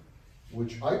something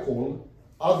which I call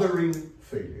othering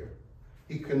failure.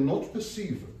 He cannot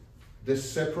perceive the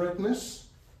separateness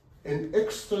and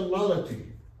externality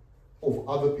of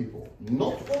other people.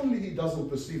 Not only he doesn't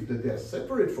perceive that they are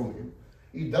separate from him,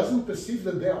 he doesn't perceive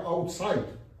that they are outside.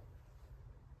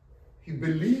 He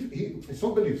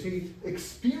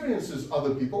experiences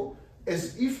other people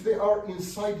as if they are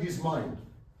inside his mind.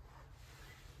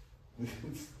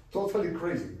 It's totally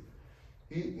crazy.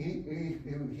 He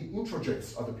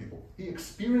introjects other people. He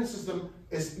experiences them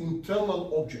as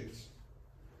internal objects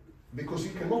because he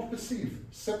cannot perceive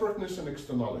separateness and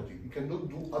externality. He cannot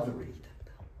do othering.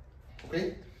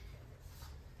 Okay?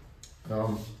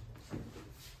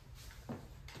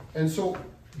 And so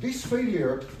this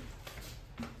failure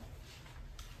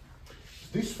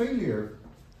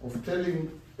of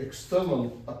telling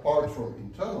external apart from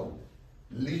internal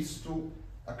leads to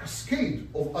a cascade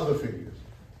of other failures.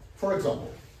 For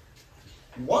example,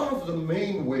 one of the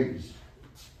main ways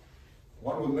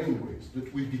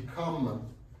that we become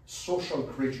social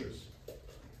creatures,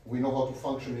 we know how to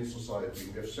function in society.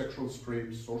 We have sexual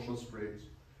scripts, social scripts,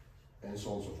 and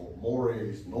so on and so forth,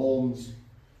 mores, norms,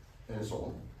 and so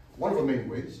on. One of the main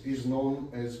ways is known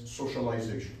as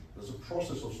socialization. There's a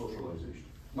process of socialization.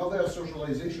 Now there are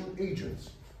socialization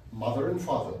agents. Mother and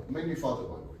father, mainly father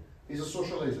by the way, is a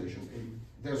socialization agent.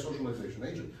 They're a socialization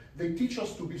agent. They teach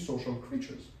us to be social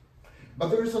creatures. But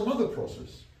there is another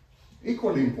process,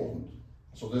 equally important.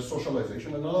 So there's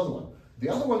socialization and another one. The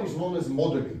other one is known as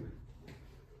modeling.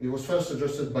 It was first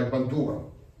suggested by Bandura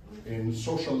in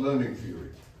social learning theory.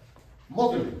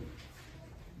 Modeling.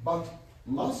 But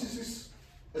narcissists,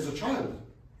 as a child,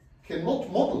 cannot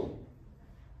model.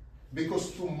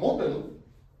 Because to model,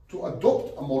 to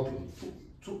adopt a model,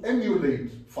 to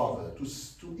emulate father,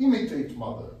 to imitate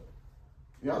mother,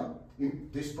 yeah?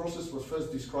 This process was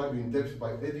first described in depth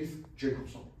by Edith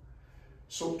Jacobson.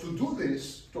 So to do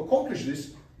this, to accomplish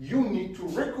this, you need to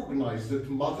recognize that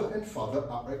mother and father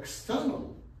are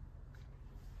external.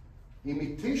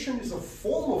 Imitation is a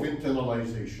form of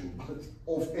internalization, but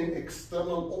of an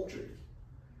external object.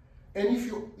 And if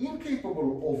you're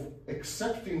incapable of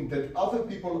accepting that other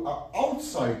people are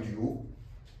outside you,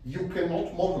 you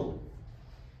cannot model.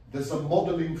 There's a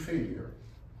modeling failure.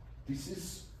 This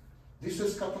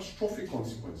has catastrophic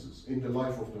consequences in the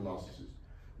life of the narcissist,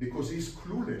 because he's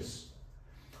clueless.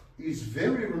 He's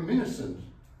very reminiscent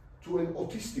to an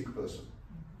autistic person.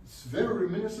 It's very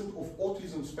reminiscent of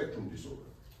autism spectrum disorder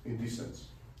in this sense.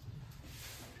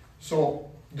 So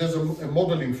there's a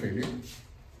modeling failure.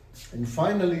 And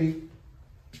finally,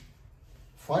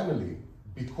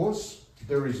 because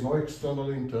there is no external,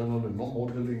 internal, and no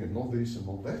modeling, and no this and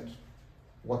no that,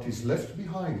 what is left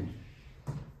behind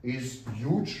is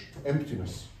huge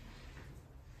emptiness.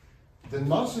 The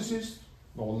narcissist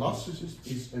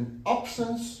is an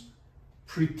absence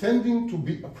pretending to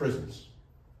be a presence.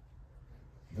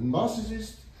 The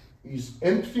narcissist is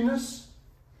emptiness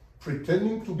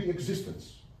pretending to be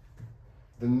existence.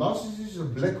 The narcissist is a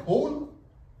black hole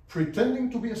pretending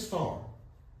to be a star.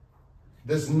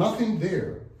 There's nothing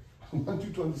there. I want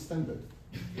you to understand that.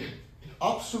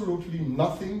 Absolutely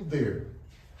nothing there.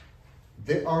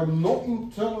 There are no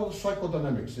internal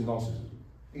psychodynamics in narcissism.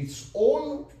 It's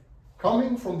all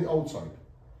coming from the outside.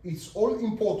 It's all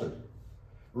imported.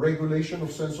 Regulation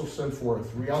of sense of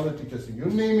self-worth, reality testing, you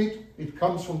name it, it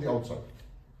comes from the outside.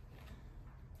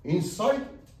 Inside,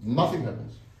 nothing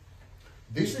happens.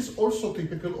 This is also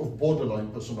typical of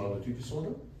borderline personality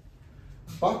disorder.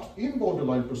 But in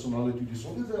borderline personality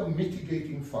disorder, there are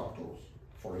mitigating factors.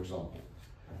 For example,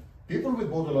 people with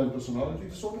borderline personality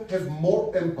disorder have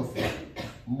more empathy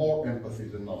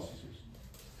than narcissists.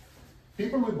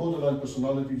 People with borderline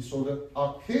personality disorder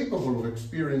are capable of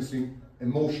experiencing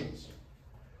emotions.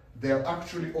 They are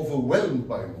actually overwhelmed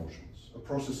by emotions, a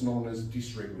process known as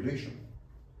dysregulation.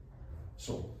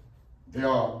 So they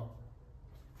are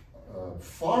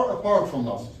far apart from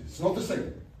narcissists. It's not the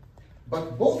same.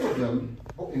 But both of them,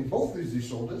 in both these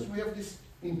disorders, we have this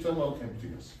internal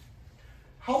emptiness.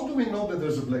 How do we know that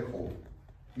there's a black hole?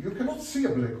 You cannot see a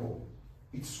black hole.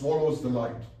 It swallows the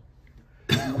light.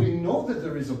 We know that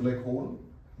there is a black hole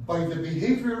by the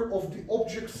behavior of the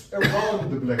objects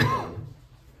around the black hole.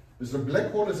 There's a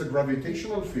black hole as a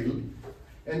gravitational field,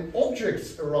 and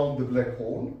objects around the black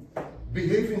hole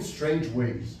behave in strange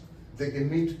ways. They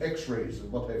emit X-rays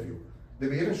and what have you. They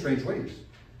behave in strange ways.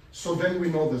 So then we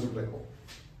know there's a black hole.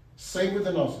 Same with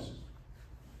the narcissist.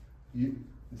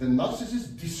 The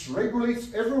narcissist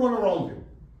dysregulates everyone around him.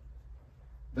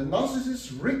 The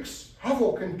narcissist wreaks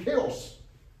havoc and chaos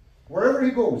wherever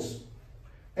he goes.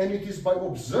 And it is by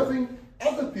observing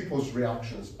other people's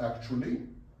reactions, actually,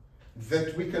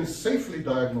 that we can safely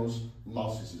diagnose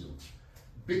narcissism.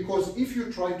 Because if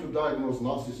you try to diagnose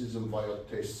narcissism via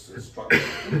tests and structured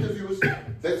interviews,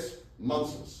 that's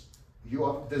nonsense.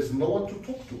 There's no one to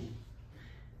talk to.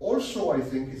 Also, I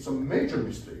think it's a major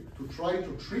mistake to try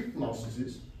to treat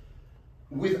narcissists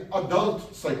with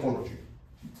adult psychology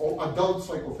or adult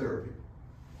psychotherapy.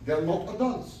 They're not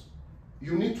adults.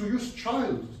 You need to use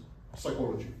child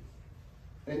psychology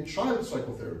and child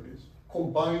psychotherapies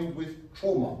combined with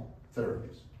trauma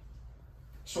therapies.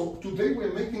 So today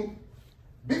we're making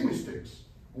big mistakes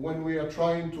when we are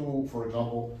trying to, for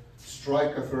example,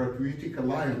 strike a therapeutic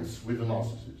alliance with a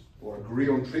narcissist or agree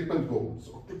on treatment goals.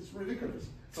 It's ridiculous.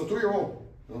 It's a 2-year-old.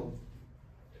 You know?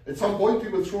 At some point, he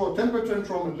will throw a temper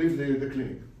tantrum and leave the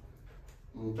clinic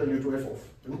and tell you to F off.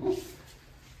 You know?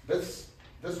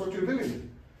 That's what you're doing.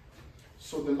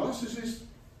 So the narcissist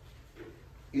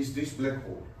is this black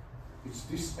hole. It's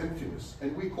this emptiness.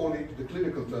 And we call it, the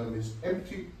clinical term is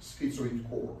empty schizoid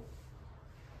core.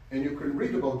 And you can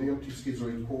read about the empty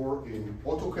schizoid core in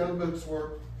Otto Kernberg's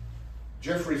work,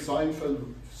 Jeffrey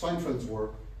Seinfeld's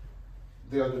work.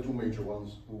 They are the two major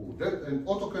ones. And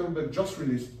Otto Kernberg just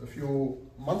released, a few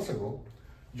months ago,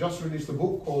 just released a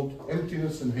book called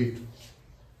Emptiness and Hate,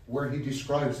 where he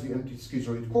describes the empty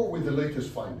schizoid core with the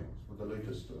latest findings, with the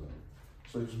latest,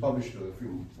 so it was published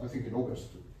I think in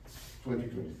August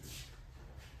 2020.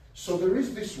 So there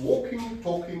is this walking,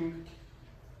 talking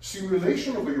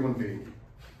simulation of a human being,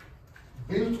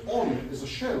 built on, as a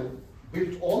shell,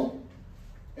 built on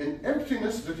an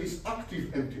emptiness that is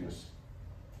active emptiness.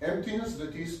 Emptiness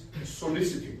that is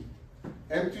soliciting.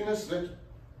 Emptiness that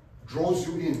draws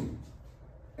you in.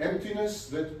 Emptiness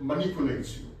that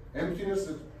manipulates you. Emptiness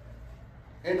that...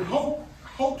 And how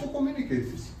to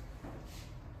communicate this?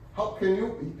 How can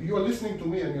you are listening to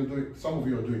me and you're doing, some of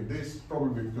you are doing this,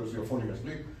 probably because you're falling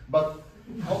asleep, but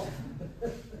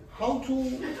how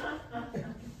to,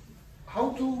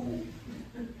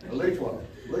 a late one.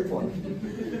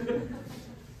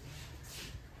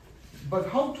 But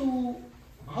how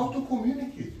to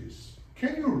communicate this?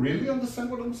 Can you really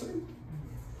understand what I'm saying?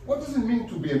 What does it mean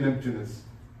to be an emptiness?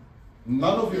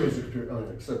 None of you,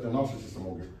 except the narcissist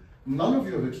among you, none of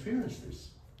you have experienced this.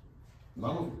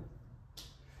 None of you.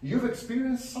 You've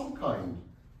experienced some kind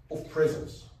of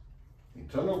presence,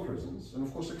 internal presence, and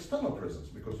of course external presence,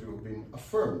 because you've been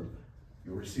affirmed,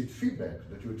 you received feedback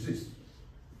that you exist.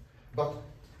 But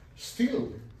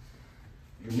still,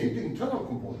 you need the internal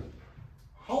component.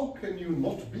 How can you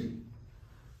not be?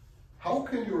 How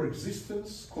can your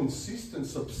existence consist and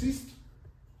subsist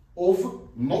of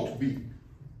not being?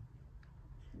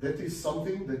 That is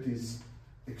something that is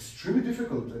extremely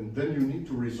difficult, and then you need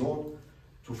to resort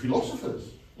to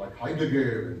philosophers like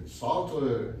Heidegger and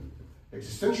Sartre and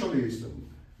existentialists, and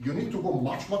you need to go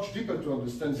much, much deeper to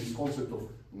understand this concept of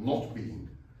not being.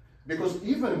 Because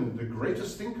even the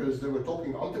greatest thinkers, they were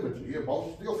talking ultimately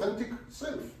about the authentic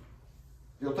self.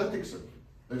 The authentic self.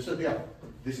 They said, yeah,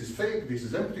 this is fake, this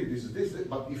is empty, this is this,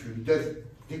 but if you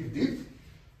dig deep,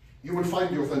 you will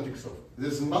find the authentic self.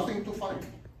 There's nothing to find.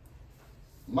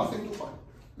 Nothing to find.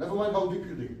 Never mind how deep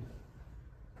you dig.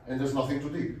 And there's nothing to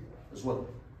dig as well.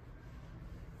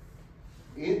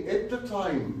 At the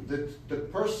time that the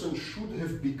person should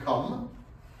have become,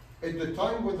 at the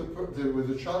time where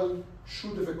the child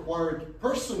should have acquired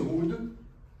personhood,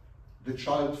 the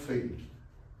child failed.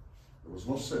 There was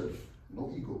no self, no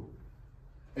ego,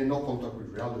 and no contact with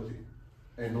reality,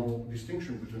 and no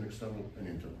distinction between external and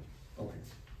internal. Okay.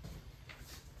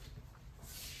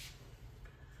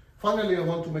 Finally, I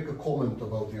want to make a comment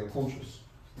about the unconscious.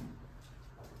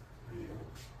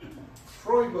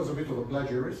 Freud was a bit of a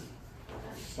plagiarist,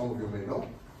 some of you may know.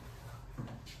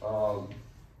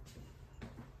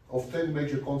 Of 10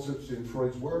 major concepts in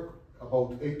Freud's work,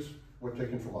 about 8 were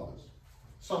taken from others.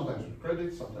 Sometimes with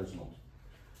credit, sometimes not.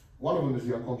 One of them is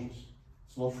the unconscious.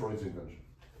 It's not Freud's invention.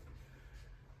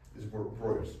 It's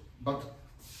Breuer's. But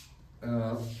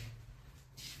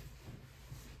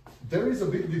there is a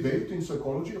big debate in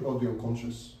psychology about the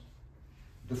unconscious.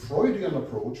 The Freudian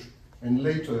approach, and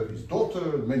later his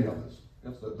daughter and many others,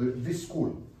 yes, this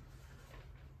school,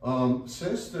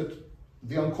 says that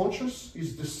the unconscious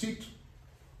is the seat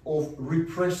of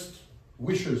repressed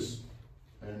wishes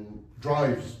and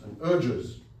drives and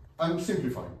urges. I'm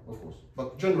simplifying, of course,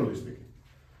 but generally speaking.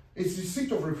 It's the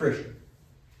seat of repression.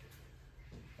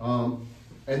 And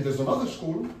there's another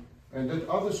school, and that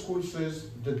other school says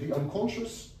that the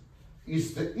unconscious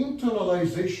is the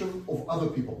internalization of other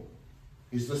people.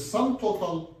 It's the sum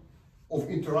total of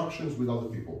interactions with other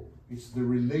people. It's the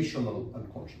relational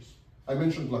unconscious. I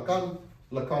mentioned Lacan.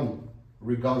 Lacan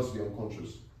regards the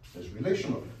unconscious as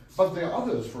relational. But there are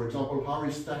others, for example,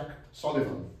 Harry Stack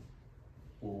Sullivan,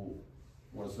 who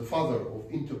was the father of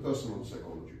interpersonal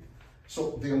psychology.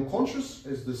 So the unconscious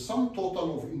is the sum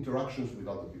total of interactions with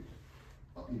other people.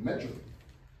 Now imagine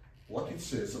what it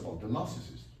says about the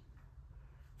narcissist.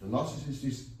 The narcissist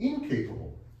is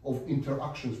incapable of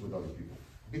interactions with other people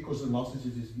because the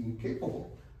narcissist is incapable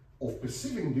of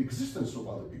perceiving the existence of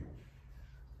other people.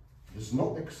 There's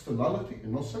no externality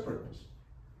and no separateness.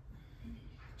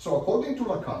 So according to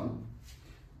Lacan,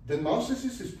 the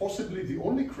narcissist is possibly the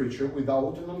only creature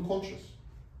without an unconscious.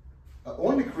 The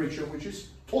only creature which is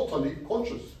totally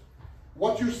conscious.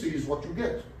 What you see is what you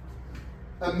get.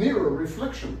 A mirror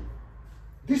reflection.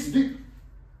 This deep.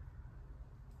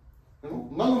 You know,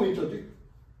 nanometer deep.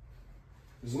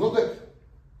 It's not that.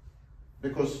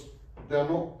 Because there are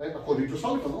no, according to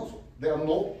Sullivan also, there are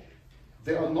no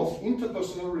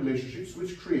interpersonal relationships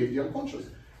which create the unconscious.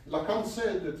 Lacan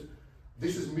said that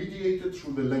this is mediated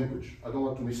through the language. I don't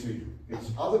want to mislead you.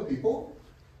 It's other people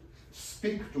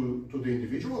speak to the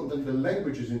individual, and then the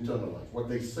language is internalized. What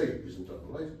they say is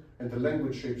internalized, and the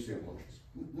language shapes the unconscious.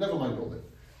 Never mind all that.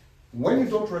 When you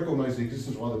don't recognize the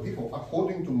existence of other people,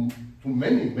 according to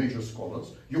many major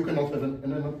scholars, you cannot have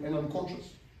an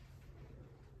unconscious.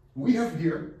 We have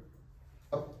here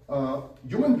a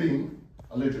human being,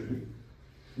 allegedly,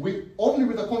 only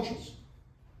with a conscience.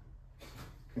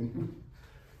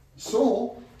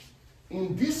 So,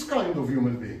 in this kind of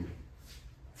human being,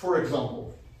 for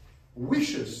example,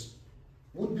 wishes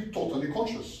would be totally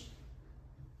conscious.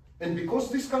 And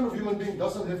because this kind of human being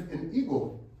doesn't have an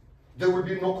ego, there will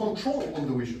be no control on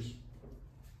the wishes.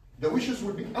 The wishes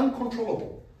will be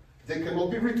uncontrollable. They cannot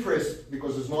be repressed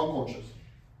because there's no unconscious.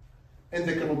 And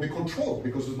they cannot be controlled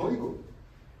because there's no ego.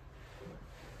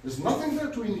 There's nothing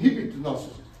there to inhibit the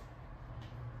narcissist.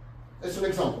 As an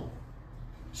example.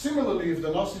 Similarly, if the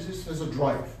narcissist has a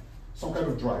drive, some kind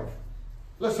of drive.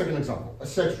 Let's take an example, a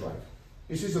sex drive.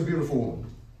 He sees a beautiful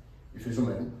woman, if he's a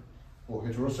man, or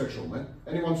heterosexual man,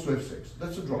 and he wants to have sex.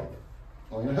 That's a drive.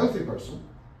 Now, in a healthy person,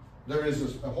 there is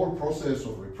a whole process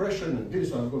of repression and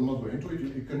this, I'm not going into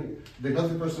it. The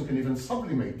healthy person can even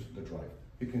sublimate the drive.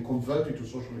 He can convert it to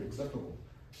socially acceptable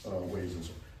ways and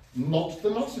so on. Not the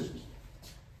narcissist.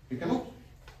 He cannot.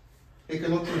 He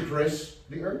cannot repress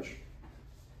the urge.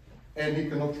 And he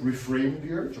cannot reframe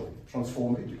the urge or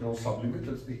transform it. He cannot sublimate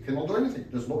it. He cannot do anything.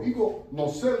 There's no ego, no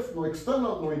self, no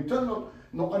external, no internal,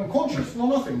 no unconscious, no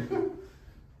nothing.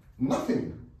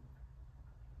 Nothing.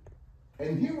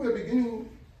 And here we're beginning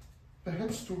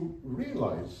perhaps to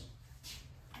realize,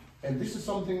 and this is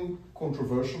something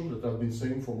controversial that I've been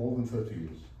saying for more than 30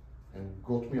 years and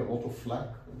got me a lot of flack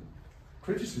and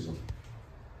criticism.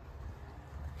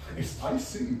 As I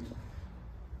see it,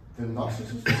 the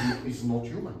narcissist is not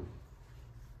human.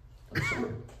 I'm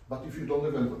sorry. But if you don't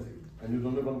have empathy, and you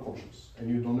don't have unconscious, and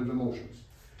you don't have emotions,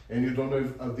 and you don't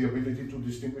have the ability to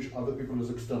distinguish other people as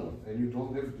external, and you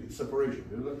don't have the separation,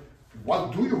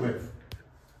 what do you have?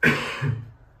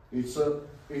 It's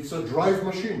a drive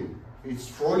machine. It's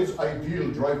Freud's ideal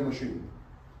drive machine.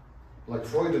 Like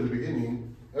Freud at the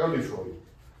beginning, early Freud.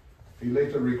 He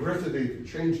later regretted it, he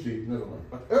changed it, never mind.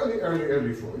 But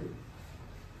early Freud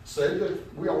said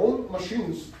that we are all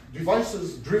machines,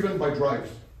 devices driven by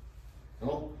drives. You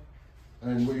know?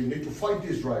 And we need to fight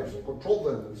these drives and control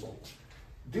them and so on.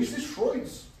 This is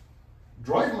Freud's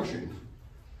drive machine.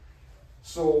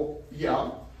 So,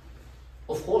 yeah,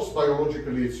 of course,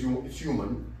 biologically it's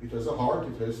human. It has a heart,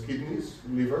 it has kidneys,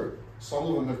 liver, some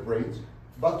of them have brains.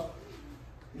 But,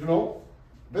 you know,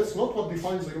 that's not what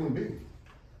defines a human being.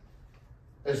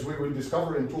 As we will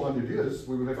discover in 200 years,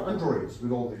 we will have androids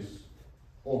with all these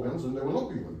organs and they will not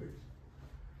be human beings.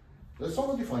 That's not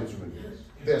what defines human beings.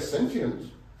 They're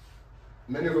sentient,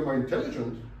 many of them are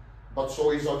intelligent, but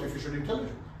so is artificial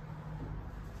intelligence.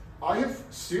 I have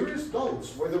serious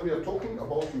doubts whether we are talking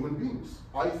about human beings.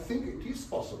 I think it is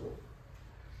possible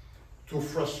to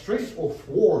frustrate or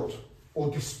thwart or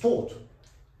distort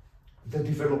the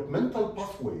developmental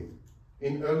pathway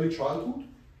in early childhood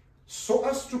so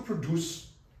as to produce,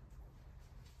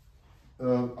 I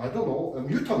don't know, a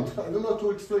mutant, I don't know how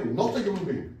to explain, not a human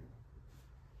being.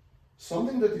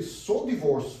 Something that is so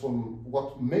divorced from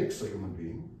what makes a human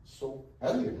being, so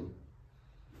alien,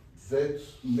 that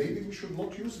maybe we should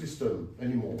not use this term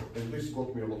anymore. And this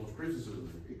got me a lot of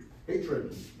criticism,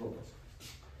 hatred, and not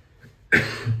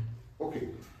Okay.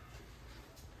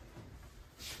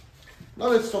 Now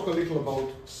let's talk a little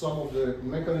about some of the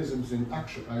mechanisms in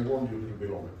action. I warned you a little bit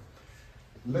longer.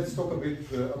 Let's talk a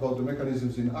bit about the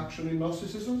mechanisms in action in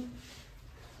narcissism.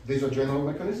 These are general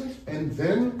mechanisms. And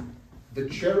then the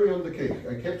cherry on the cake.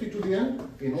 I kept it to the end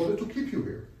in order to keep you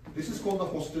here. This is called a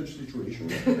hostage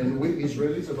situation, and we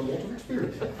Israelis have a lot of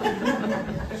experience.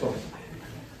 So,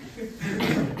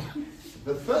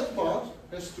 the third part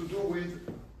has to do with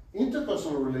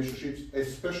interpersonal relationships,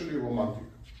 especially romantic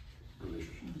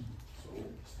relationships. So,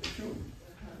 stay tuned.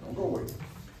 Don't go away.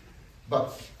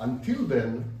 But until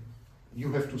then,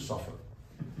 you have to suffer.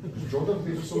 Jordan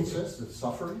Peterson says that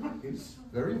suffering is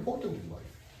very important in life.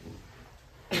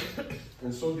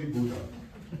 And so did Buddha.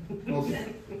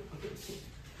 Okay.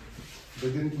 They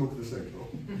didn't look the same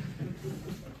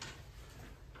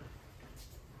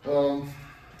though.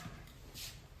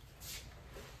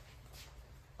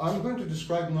 I'm going to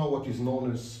describe now what is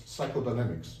known as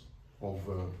psychodynamics of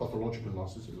pathological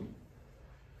narcissism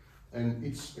and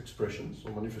its expressions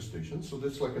or manifestations. So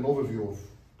that's like an overview of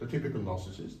the typical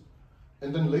narcissist.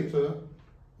 And then later,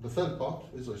 the third part,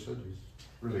 as I said, is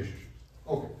relationships.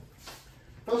 Okay.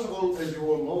 First of all, as you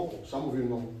all know, or some of you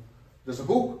know, there's a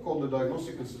book called the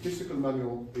Diagnostic and Statistical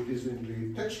Manual. It is in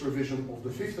the text revision of the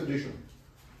 5th edition,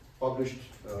 published,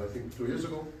 I think, 2 years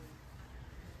ago.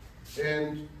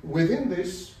 And within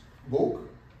this book,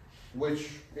 which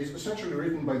is essentially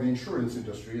written by the insurance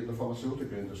industry and the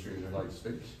pharmaceutical industry in the United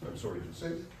States, I'm sorry to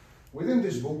say, within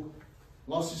this book,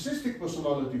 narcissistic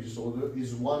personality disorder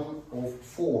is one of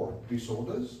 4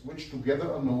 disorders, which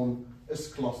together are known as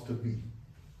cluster B.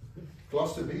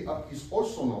 Cluster B is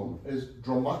also known as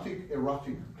dramatic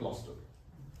erratic cluster.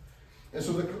 And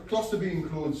so the cluster B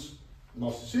includes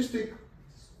narcissistic,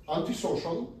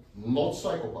 antisocial, not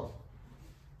psychopath.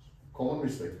 Common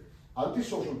mistake.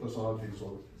 Antisocial personality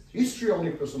disorder,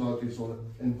 histrionic personality disorder,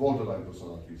 and borderline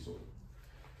personality disorder.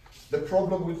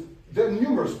 There are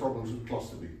numerous problems with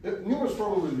cluster B. There are numerous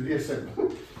problems with the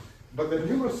DSM, but there are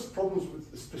numerous problems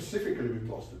specifically with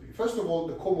cluster B. First of all,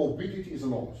 the comorbidity is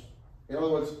enormous. In other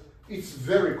words, it's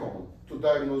very common to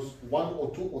diagnose 1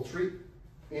 or 2 or 3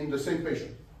 in the same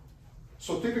patient.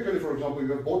 So typically, for example,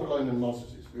 you have borderline and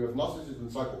narcissist. You have narcissist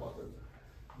and psychopath.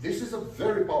 This is a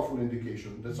very powerful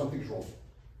indication that something's wrong,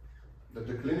 that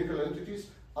the clinical entities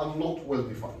are not well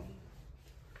defined.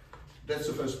 That's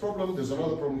the first problem. There's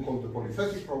another problem called the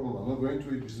polythetic problem. I'm not going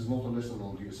to it. This is not a lesson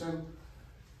on DSM.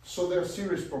 So there are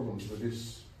serious problems with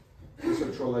this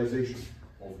conceptualization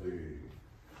of the...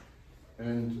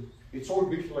 And it's all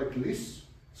bit like lists.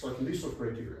 It's like a list of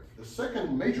criteria. The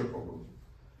second major problem,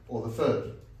 or the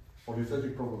third,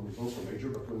 polythetic problem is also major,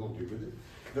 but we'll not deal with it.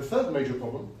 The third major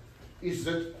problem is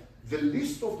that the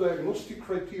list of diagnostic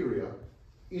criteria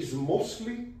is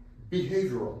mostly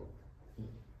behavioral,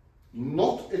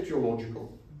 not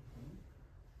etiological,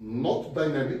 not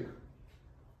dynamic,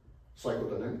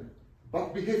 psychodynamic,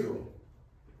 but behavioral.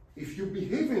 If you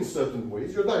behave in certain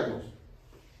ways, you're diagnosed,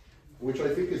 which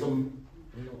I think is a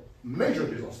major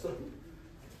disaster,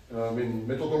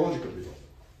 methodological disaster.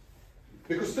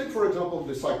 Because take, for example,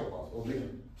 the psychopath, or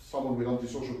someone with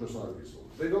antisocial personality disorder.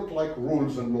 They don't like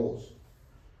rules and laws.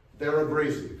 They're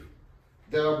abrasive.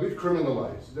 They're a bit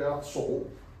criminalized. They are so.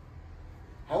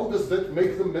 How does that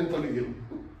make them mentally ill?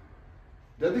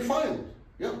 They're defiant.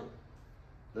 Yeah.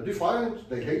 They're defiant.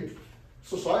 They hate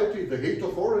society. They hate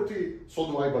authority.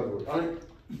 So do I, by the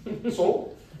way.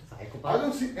 So, I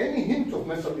don't see any hint of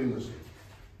mental illness.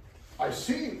 I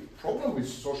see problem with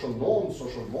social norms,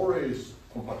 social mores,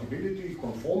 compatibility,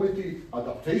 conformity,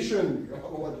 adaptation,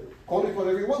 call it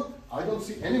whatever you want. I don't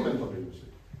see any mental illness.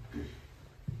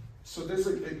 So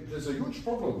there's a huge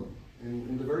problem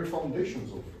in the very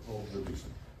foundations of the business.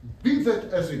 Be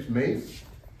that as it may,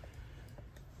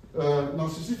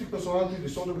 narcissistic personality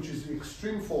disorder, which is the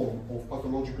extreme form of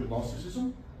pathological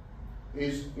narcissism,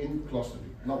 is in cluster B.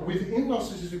 Now, within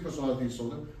narcissistic personality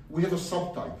disorder, we have a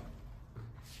subtype.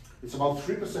 It's about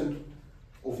 3%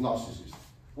 of narcissists.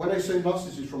 When I say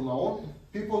narcissist from now on,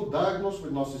 people diagnosed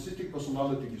with narcissistic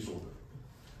personality disorder.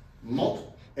 Not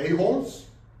a-holes,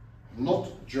 not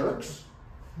jerks,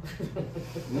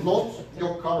 not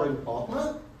your current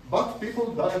partner, but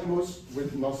people diagnosed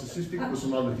with narcissistic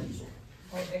personality disorder.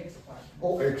 Or ex-partner.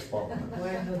 Or ex-partner.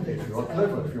 If you are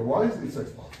clever, if you're wise, it's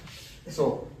ex-partner.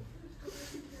 So,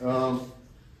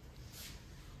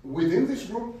 within this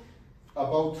group,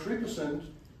 about 3%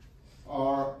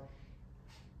 are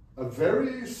a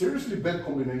very seriously bad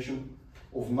combination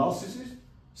of narcissist,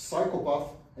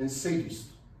 psychopath, and sadist.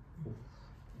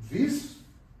 These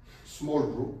small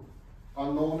group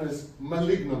are known as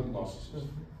malignant narcissists.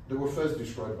 They were first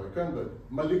described by Kernberg.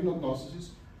 Malignant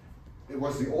narcissists, it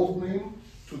was the old name.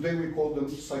 Today we call them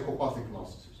psychopathic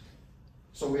narcissists.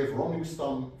 So we have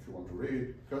Roningstam, if you want to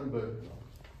read, Kernberg.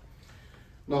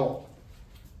 Now,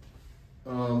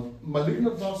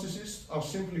 malignant narcissists are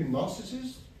simply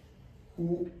narcissists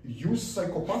who use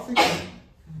psychopathic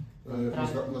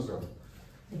malignant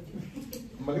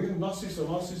narcissists are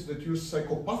narcissists that use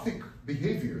psychopathic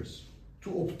behaviors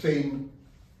to obtain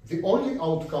the only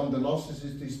outcome the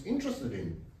narcissist is interested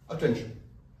in, attention.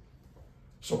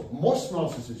 So most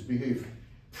narcissists behave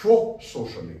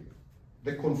pro-socially.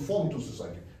 They conform to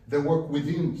society. They work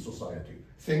within society.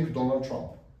 Think Donald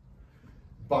Trump.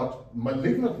 But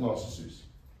malignant narcissists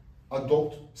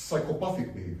adopt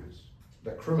psychopathic behaviors.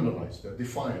 They're criminalized, they're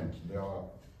defiant, they are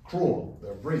cruel,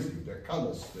 they're abrasive, they're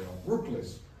callous, they are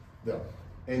ruthless.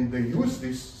 And they use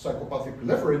this psychopathic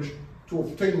leverage to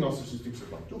obtain narcissistic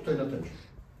supply, to obtain attention.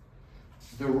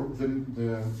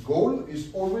 The goal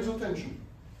is always attention,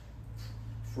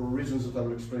 for reasons that I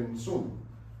will explain soon.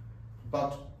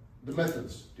 But the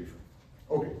method's different.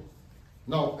 Okay.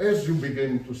 Now, as you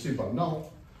begin to see by now,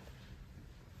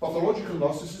 Pathological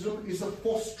narcissism is a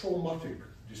post-traumatic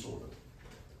disorder.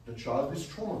 The child is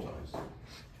traumatized.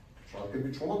 The child can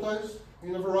be traumatized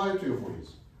in a variety of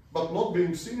ways, but not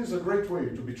being seen is a great way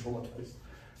to be traumatized.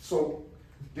 So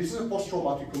this is a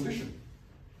post-traumatic condition.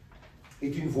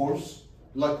 It involves,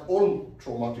 like all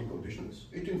traumatic conditions,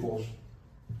 it involves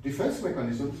defense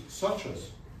mechanisms such as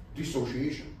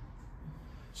dissociation.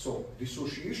 So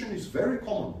dissociation is very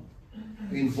common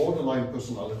in borderline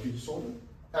personality disorder.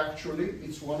 Actually,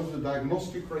 it's one of the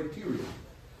diagnostic criteria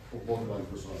of borderline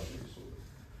personality disorder.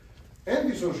 And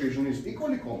dissociation is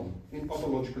equally common in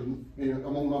pathological,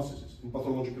 among narcissists, in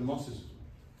pathological narcissism.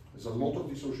 There's a lot of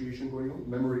dissociation going on,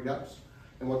 memory gaps.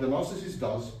 And what the narcissist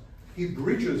does, he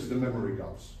bridges the memory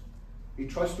gaps. He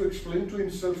tries to explain to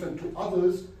himself and to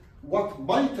others what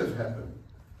might have happened,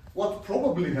 what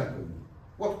probably happened,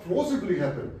 what plausibly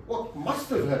happened, what must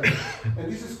have happened.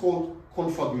 And this is called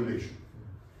confabulation.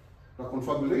 Now,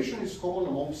 confabulation is common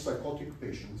among psychotic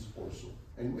patients also.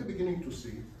 And we're beginning to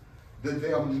see that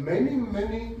there are many,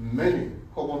 many, many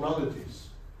commonalities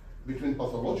between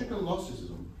pathological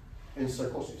narcissism and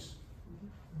psychosis.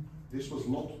 This was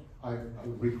not,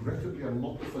 regrettably, I'm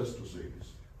not the first to say this.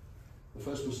 The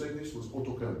first to say this was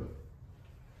Otto Kemper.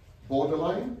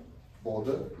 Borderline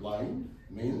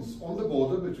means on the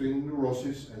border between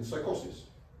neurosis and psychosis.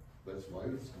 That's why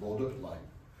it's borderline.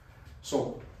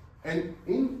 So, and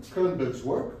in Kernberg's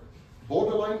work,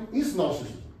 borderline is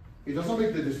narcissism. He doesn't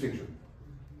make the distinction.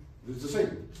 It's the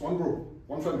same. It's one group,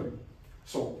 one family.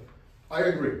 So, I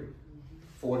agree,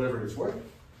 for whatever it's worth.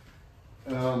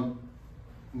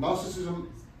 Narcissism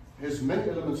has many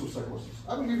elements of psychosis.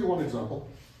 I will give you one example.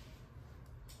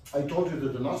 I told you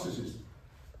that the narcissist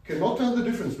cannot tell the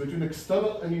difference between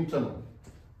external and internal.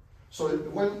 So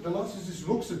when the narcissist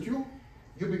looks at you,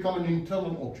 you become an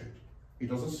internal object. He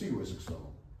doesn't see you as external.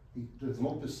 He does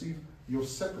not perceive your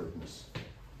separateness.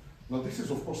 Now this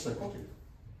is of course psychotic.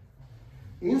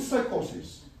 In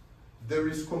psychosis, there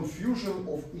is confusion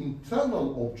of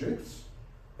internal objects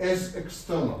as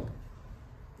external.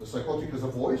 The psychotic has a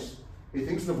voice, he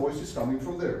thinks the voice is coming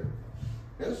from there.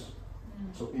 Yes?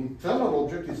 So internal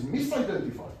object is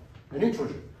misidentified, an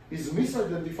introjet is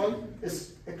misidentified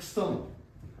as external.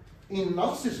 In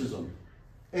narcissism,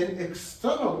 an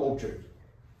external object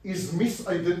is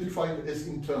misidentified as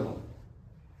internal.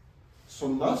 So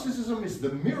narcissism is the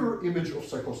mirror image of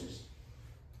psychosis.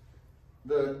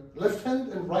 The left hand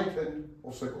and right hand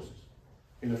of psychosis,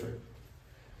 in effect.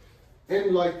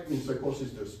 And like in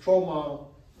psychosis, there's trauma,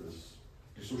 there's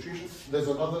dissociation. There's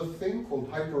another thing called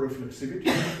hyperreflexivity.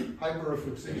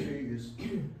 Hyperreflexivity is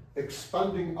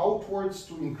expanding outwards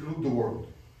to include the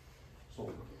world.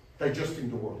 So digesting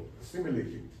the world,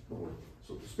 assimilating the world,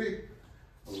 so to speak.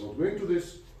 I'm not going to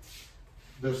this.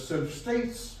 There's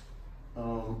self-states.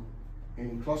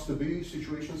 In cluster B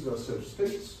situations, there are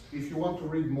self-states. If you want to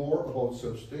read more about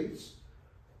self-states,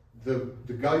 the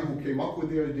guy who came up with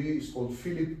the idea is called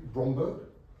Philip Bromberg.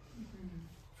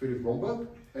 Philip Bromberg,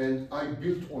 and I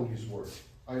built on his work.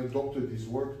 I adopted his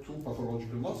work to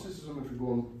pathological narcissism. If you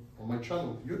go on my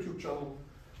channel, YouTube channel,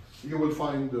 you will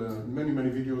find many, many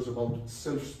videos about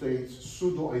self-states,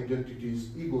 pseudo-identities,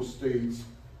 ego states,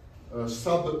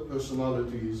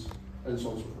 sub-personalities, and so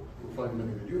on and so forth. You'll find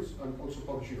many videos. I'm also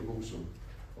publishing a book soon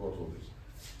about all this.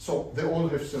 So they all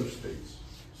have self-states.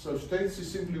 Self-states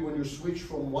is simply when you switch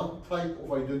from one type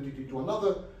of identity to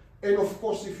another, and of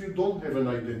course if you don't have an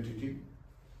identity,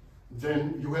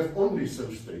 then you have only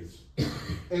self-states.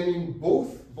 And in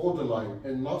both borderline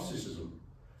and narcissism,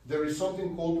 there is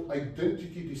something called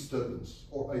identity disturbance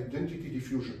or identity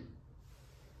diffusion.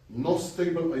 No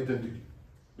stable identity,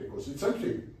 because it's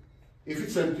empty. If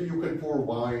it's empty, you can pour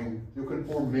wine, you can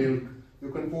pour milk, you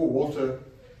can pour water.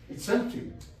 It's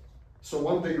empty. So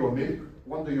one day you're milk,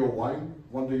 one day you're wine,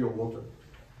 one day you're water.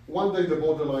 One day the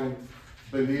borderline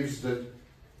believes that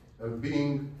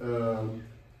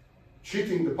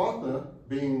cheating the partner,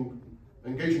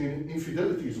 engaging in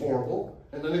infidelity is horrible,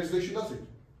 and the next day she does it.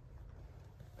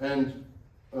 And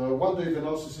one day the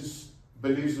narcissist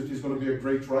believes that he's going to be a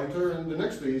great writer, and the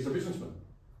next day he's a businessman.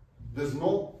 There's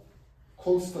no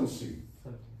constancy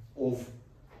of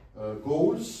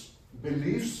goals,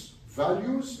 beliefs,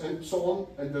 values, and so on,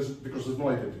 and because there's no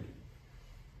identity.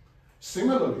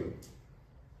 Similarly,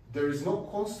 there is no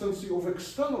constancy of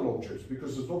external objects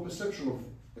because there's no perception of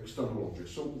external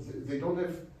objects. So they don't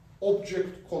have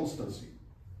object constancy.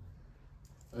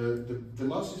 The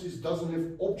narcissist doesn't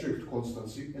have object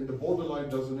constancy, and the borderline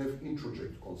doesn't have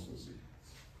introject constancy.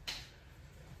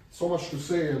 So much to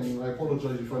say, and I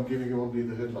apologize if I'm giving you only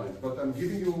the headlines, but I'm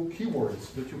giving you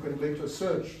keywords that you can later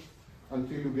search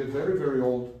until you get very, very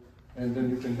old and then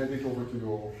you can hand it over to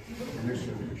your next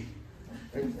generation.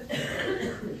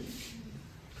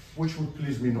 Which would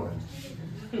please me no end.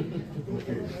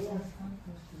 Okay.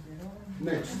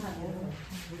 Next.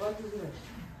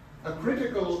 A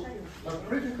critical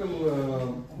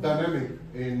dynamic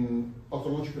in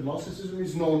pathological narcissism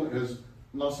is known as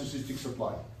narcissistic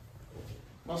supply.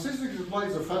 Narcissistic supply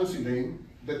is a fancy name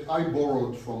that I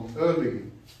borrowed from early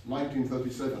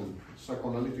 1937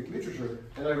 psychoanalytic literature,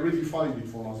 and I redefined it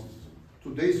for narcissism.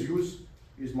 Today's use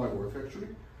is my work, actually.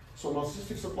 So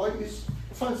narcissistic supply is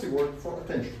a fancy word for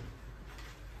attention.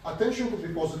 Attention could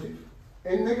be positive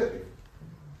and negative.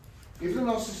 If the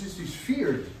narcissist is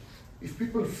feared, if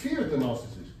people fear the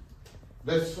narcissist,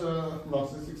 that's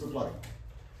narcissistic supply.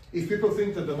 If people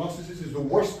think that the narcissist is the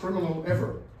worst criminal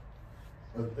ever,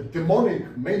 a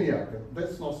demonic maniac,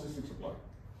 that's narcissistic supply.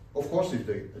 Of course, if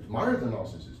they admire the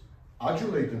narcissist,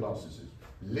 adulate the narcissist,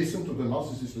 listen to the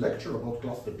narcissist lecture about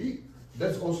cluster B,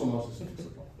 that's also narcissistic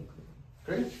supply.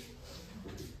 Okay?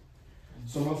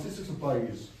 So narcissistic supply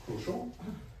is crucial.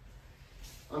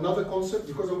 Another concept,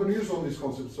 because I'm going to use all these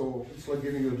concepts, so it's like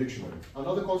giving you a dictionary.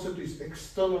 Another concept is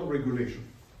external regulation.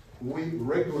 We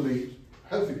regulate,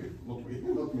 healthy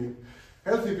people, not me,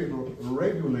 healthy people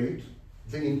regulate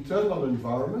the internal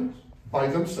environment by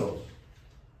themselves.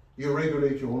 You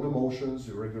regulate your own emotions,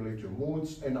 you regulate your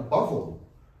moods, and above all,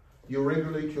 you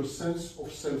regulate your sense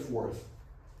of self-worth.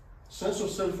 Sense of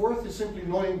self-worth is simply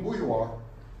knowing who you are,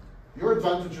 your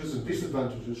advantages and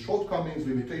disadvantages, shortcomings,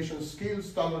 limitations,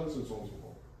 skills, talents, and so on and so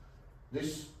forth.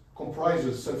 This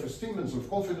comprises self-esteem and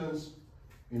self-confidence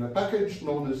in a package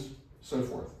known as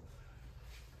self-worth.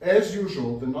 As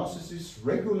usual, the narcissist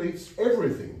regulates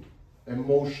everything,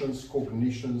 emotions,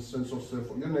 cognition, sense of self,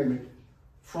 you name it,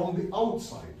 from the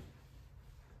outside.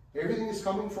 Everything is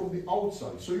coming from the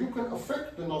outside. So you can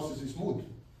affect the narcissist's mood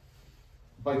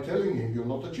by telling him you're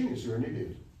not a genius, you're an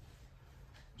idiot.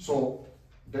 So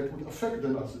that would affect the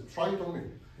narcissist. Try it on me.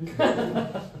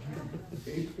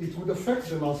 It would affect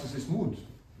the narcissist's mood.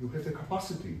 You have the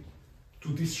capacity to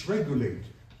dysregulate,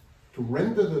 to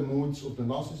render the moods of the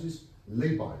narcissist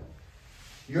labile.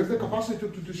 You have the capacity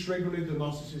to dysregulate the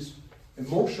narcissist's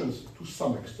emotions to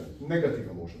some extent, negative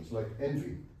emotions like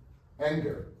envy,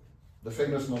 anger, the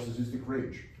famous narcissistic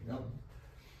rage. Yeah?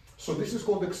 So this is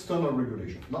called external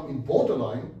regulation. Now in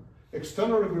borderline,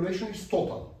 external regulation is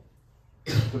total.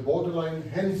 The borderline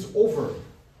hands over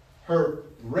her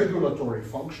regulatory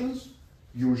functions,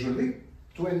 usually,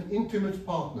 to an intimate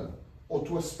partner or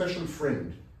to a special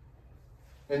friend.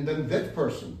 And then that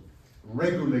person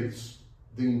regulates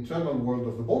the internal world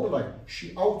of the borderline. She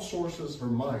outsources her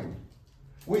mind,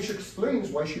 which explains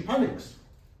why she panics.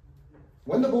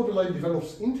 When the borderline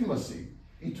develops intimacy,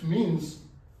 it means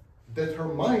that her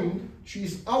mind, she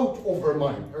is out of her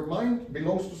mind. Her mind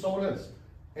belongs to someone else.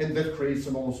 And that creates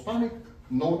enormous panic,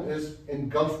 known as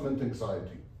engulfment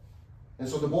anxiety. And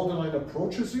so the borderline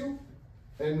approaches you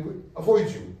and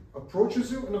avoids you.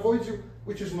 Approaches you and avoids you,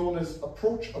 which is known as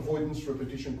approach, avoidance,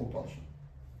 repetition, compulsion.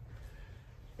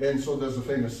 And so there's a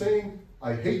famous saying,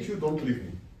 I hate you, don't leave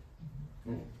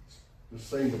me. The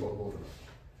saying about borderline.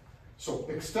 So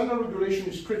external regulation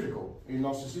is critical in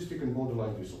narcissistic and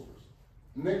borderline disorders.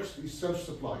 Next is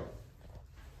self-supply.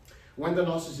 When the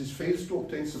narcissist fails to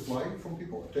obtain supply from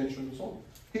people, attention and so on,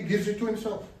 he gives it to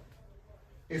himself.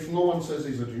 If no one says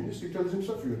he's a genius, he tells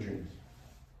himself you're a genius.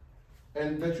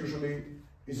 And that usually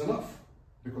is enough,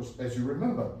 because as you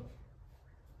remember,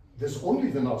 there's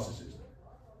only the narcissist.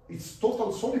 It's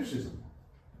total solipsism.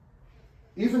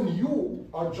 Even you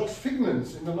are just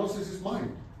figments in the narcissist's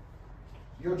mind.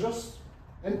 You're just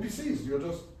NPCs, you're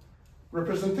just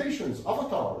representations,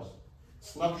 avatars,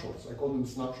 snapshots. I call them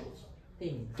snapshots.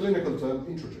 Clinical term,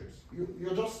 introjects.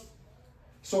 You're just,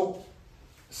 so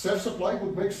self-supply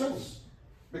would make sense,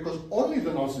 because only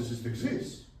the narcissist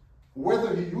exists.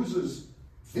 Whether he uses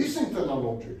this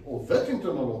internal object or that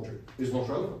internal object is not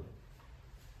relevant.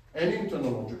 Any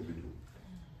internal object we do.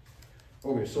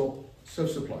 Okay, so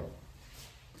self-supply.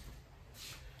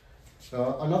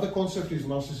 Another concept is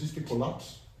narcissistic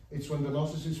collapse. It's when the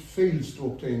narcissist fails to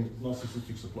obtain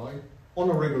narcissistic supply on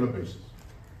a regular basis.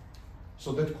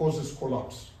 So that causes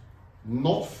collapse.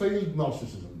 Not failed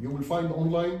narcissism. You will find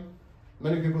online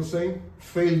many people saying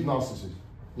failed narcissism.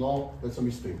 No, that's a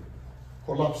mistake.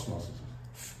 Collapsed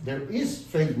narcissism. There is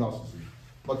failed narcissism,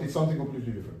 but it's something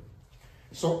completely different.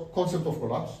 So, concept of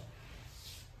collapse.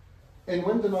 And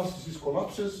when the narcissist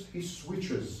collapses, he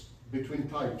switches between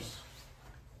types,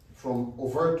 from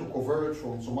overt to covert,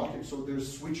 from somatic, so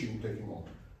there's switching taking on.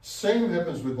 Same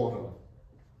happens with borderline.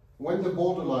 When the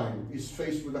borderline is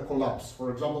faced with a collapse, for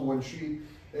example, when she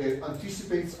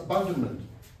anticipates abandonment,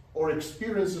 or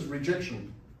experiences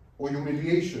rejection or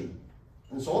humiliation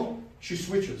and so on, she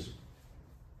switches.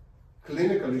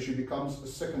 Clinically, she becomes a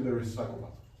secondary psychopath.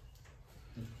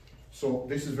 So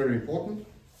this is very important.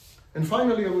 And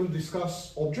finally, I will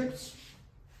discuss objects,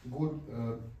 good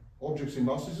objects in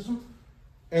narcissism,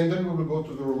 and then we will go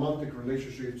to the romantic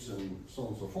relationships and so on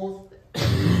and so forth.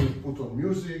 Put on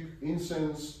music,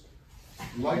 incense,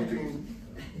 lighting.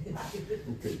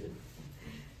 Okay.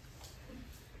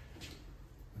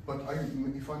 But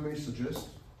if I may suggest,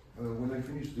 when I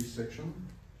finish this section,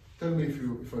 tell me if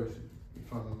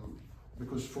I'm,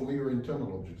 because for me you're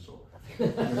internal objects, so.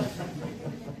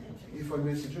 If I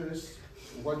may suggest,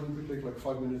 why don't we take like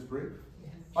 5 minutes break?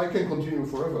 I can continue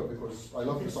forever because I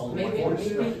love the sound of my voice.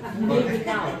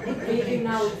 Maybe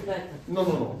now it's better.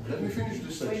 No. Let me finish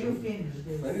this section.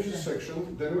 Finish this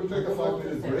section, then we'll take a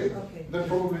 5-minute break. Okay. Then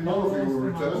probably none of you will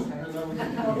return, and I will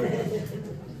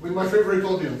continue with my favorite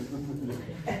audience.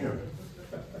 Yeah.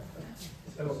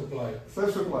 Self-supply.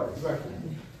 Self-supply, exactly.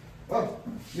 Ah,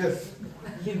 yes.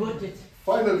 You got it.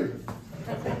 Finally.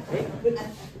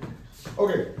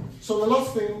 Okay, so the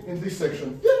last thing in this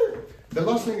section,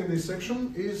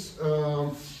 is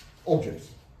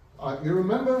objects. You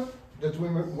remember that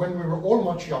when we were all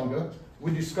much younger,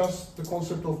 we discussed the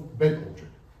concept of bad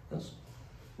object, yes?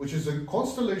 Which is a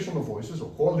constellation of voices or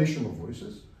coalition of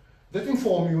voices that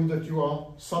inform you that you are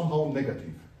somehow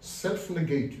negative,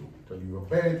 self-negate you, tell you you're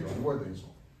bad, you're unworthy, and so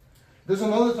on. There's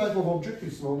another type of object,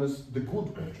 it's known as the good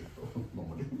object,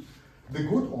 normally. The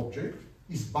good object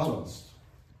is balanced,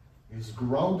 is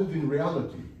grounded in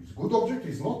reality. It's good object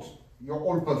is not, you're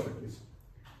all perfect.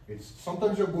 It's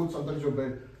sometimes you're good, sometimes you're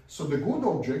bad. So the good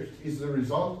object is the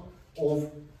result of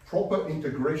proper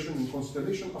integration in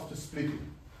constellation after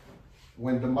splitting.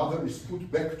 When the mother is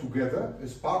put back together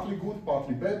as partly good,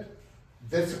 partly bad,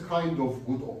 that's a kind of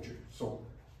good object. So,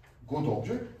 good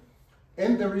object.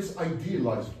 And there is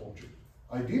idealized object.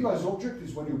 Idealized object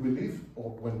is when you believe,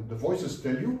 or when the voices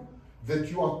tell you, that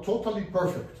you are totally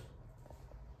perfect,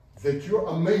 that you're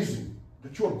amazing,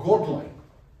 that you're godlike.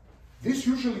 This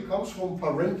usually comes from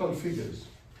parental figures.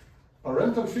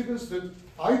 Parental figures that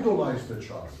idolize the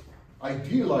child,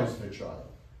 idealize the child,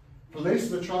 place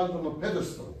the child on a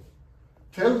pedestal,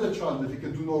 tell the child that he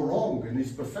can do no wrong and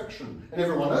he's perfection, and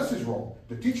everyone else is wrong.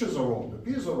 The teachers are wrong, the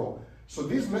peers are wrong. So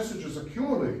these messages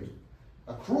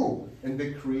accrue, and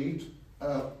they create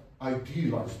an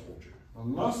idealized object. Now,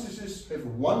 narcissists have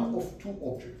one of two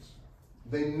objects.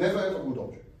 They never have a good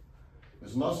object.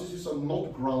 Because narcissists are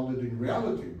not grounded in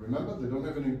reality. Remember, they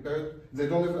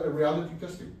don't have a reality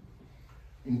testing,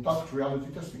 intact reality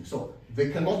testing. So they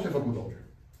cannot have a good object.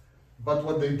 But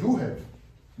what they do have,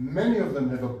 many of them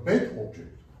have a bad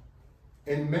object,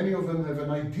 and many of them have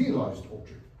an idealized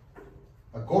object,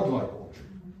 a godlike object.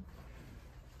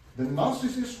 The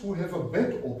narcissists who have a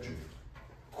bad object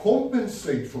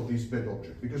compensate for this bad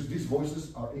object, because these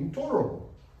voices are intolerable.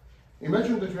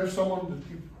 Imagine that you have someone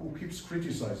who keeps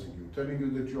criticizing you, telling you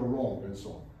that you're wrong and so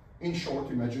on. In short,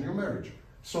 imagine your marriage.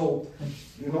 So,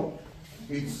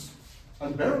 it's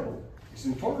unbearable, it's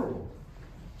intolerable.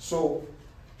 So,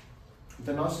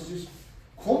 the narcissist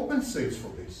compensates for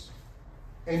this.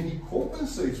 And he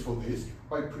compensates for this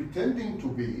by pretending to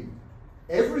be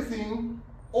everything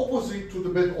opposite to the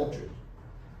bad object.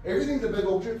 Everything the bad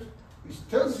object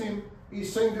tells him,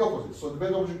 he's saying the opposite. So the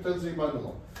bad object tells him, I don't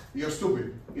know, you're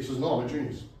stupid. He says, no, I'm a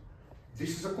genius.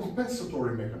 This is a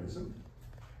compensatory mechanism,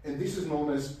 and this is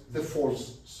known as the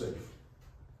false self.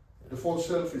 The false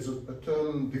self is a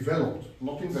term developed,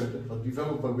 not invented, but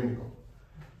developed by Winnicott.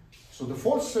 So the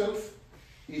false self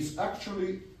is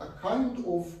actually a kind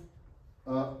of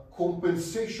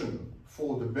compensation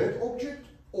for the bad object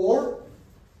or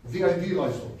the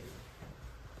idealized object.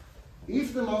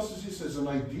 If the narcissist has an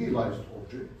idealized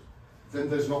object, then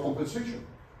there's no compensation.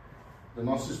 The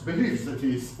narcissist believes that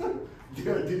he is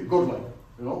godlike,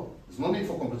 there's no need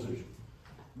for compensation.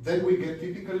 Then we get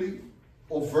typically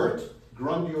overt,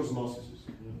 grandiose narcissists.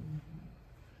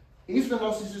 If the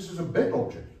narcissist has a bad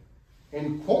object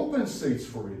and compensates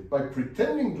for it by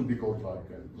pretending to be godlike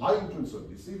and lying to himself,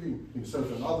 deceiving himself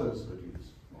and others that he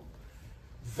is,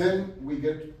 then we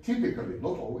get typically,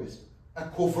 not always, a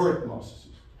covert narcissist.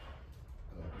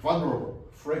 Vulnerable,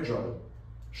 fragile,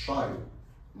 shy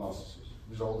narcissists.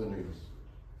 These are all the names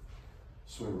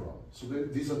swim around. So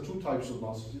these are two types of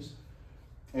narcissists,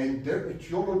 and their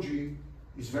etiology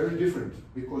is very different,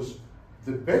 because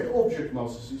the bad object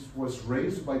narcissist was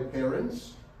raised by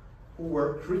parents who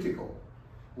were critical,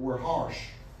 who were harsh,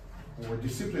 who were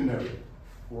disciplinary,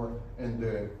 and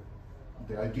the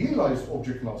idealized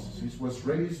object narcissist was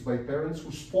raised by parents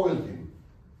who spoiled him,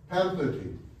 pampered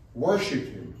him,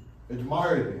 worshipped him,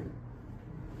 admired him,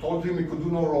 told him he could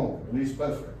do no wrong, and he's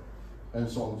perfect, and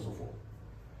so on and so forth.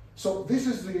 So this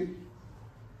is the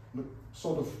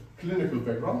sort of clinical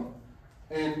background.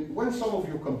 And when some of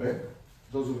you come back,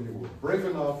 those of you who are brave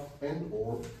enough and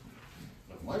or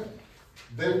not mine,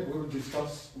 then we will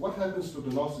discuss what happens to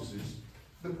the narcissist,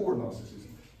 the poor narcissist,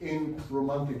 in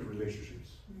romantic relationships.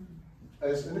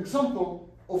 As an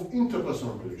example of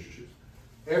interpersonal relationships.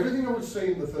 Everything I will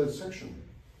say in the third section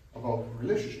about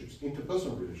relationships,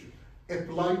 interpersonal relationships,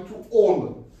 apply to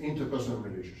all interpersonal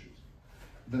relationships.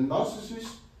 The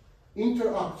narcissist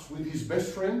interacts with his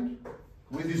best friend,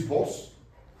 with his boss,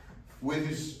 with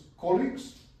his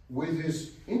colleagues, with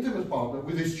his intimate partner,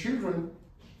 with his children,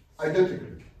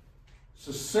 identically. It's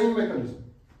the same mechanism.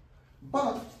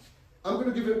 But I'm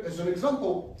going to give it as an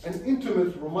example an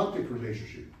intimate romantic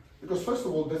relationship. Because first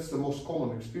of all, that's the most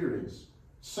common experience.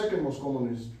 Second most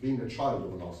common is being a child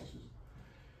of a narcissist.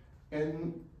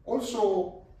 And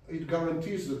also, it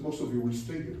guarantees that most of you will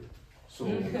stay here. So,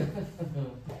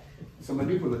 it's a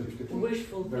manipulative technique.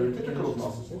 Wishful very thinking. typical of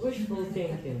narcissists. Wishful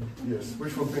thinking. Yes,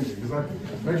 wishful thinking, exactly.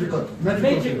 Magical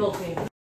Magical thinking.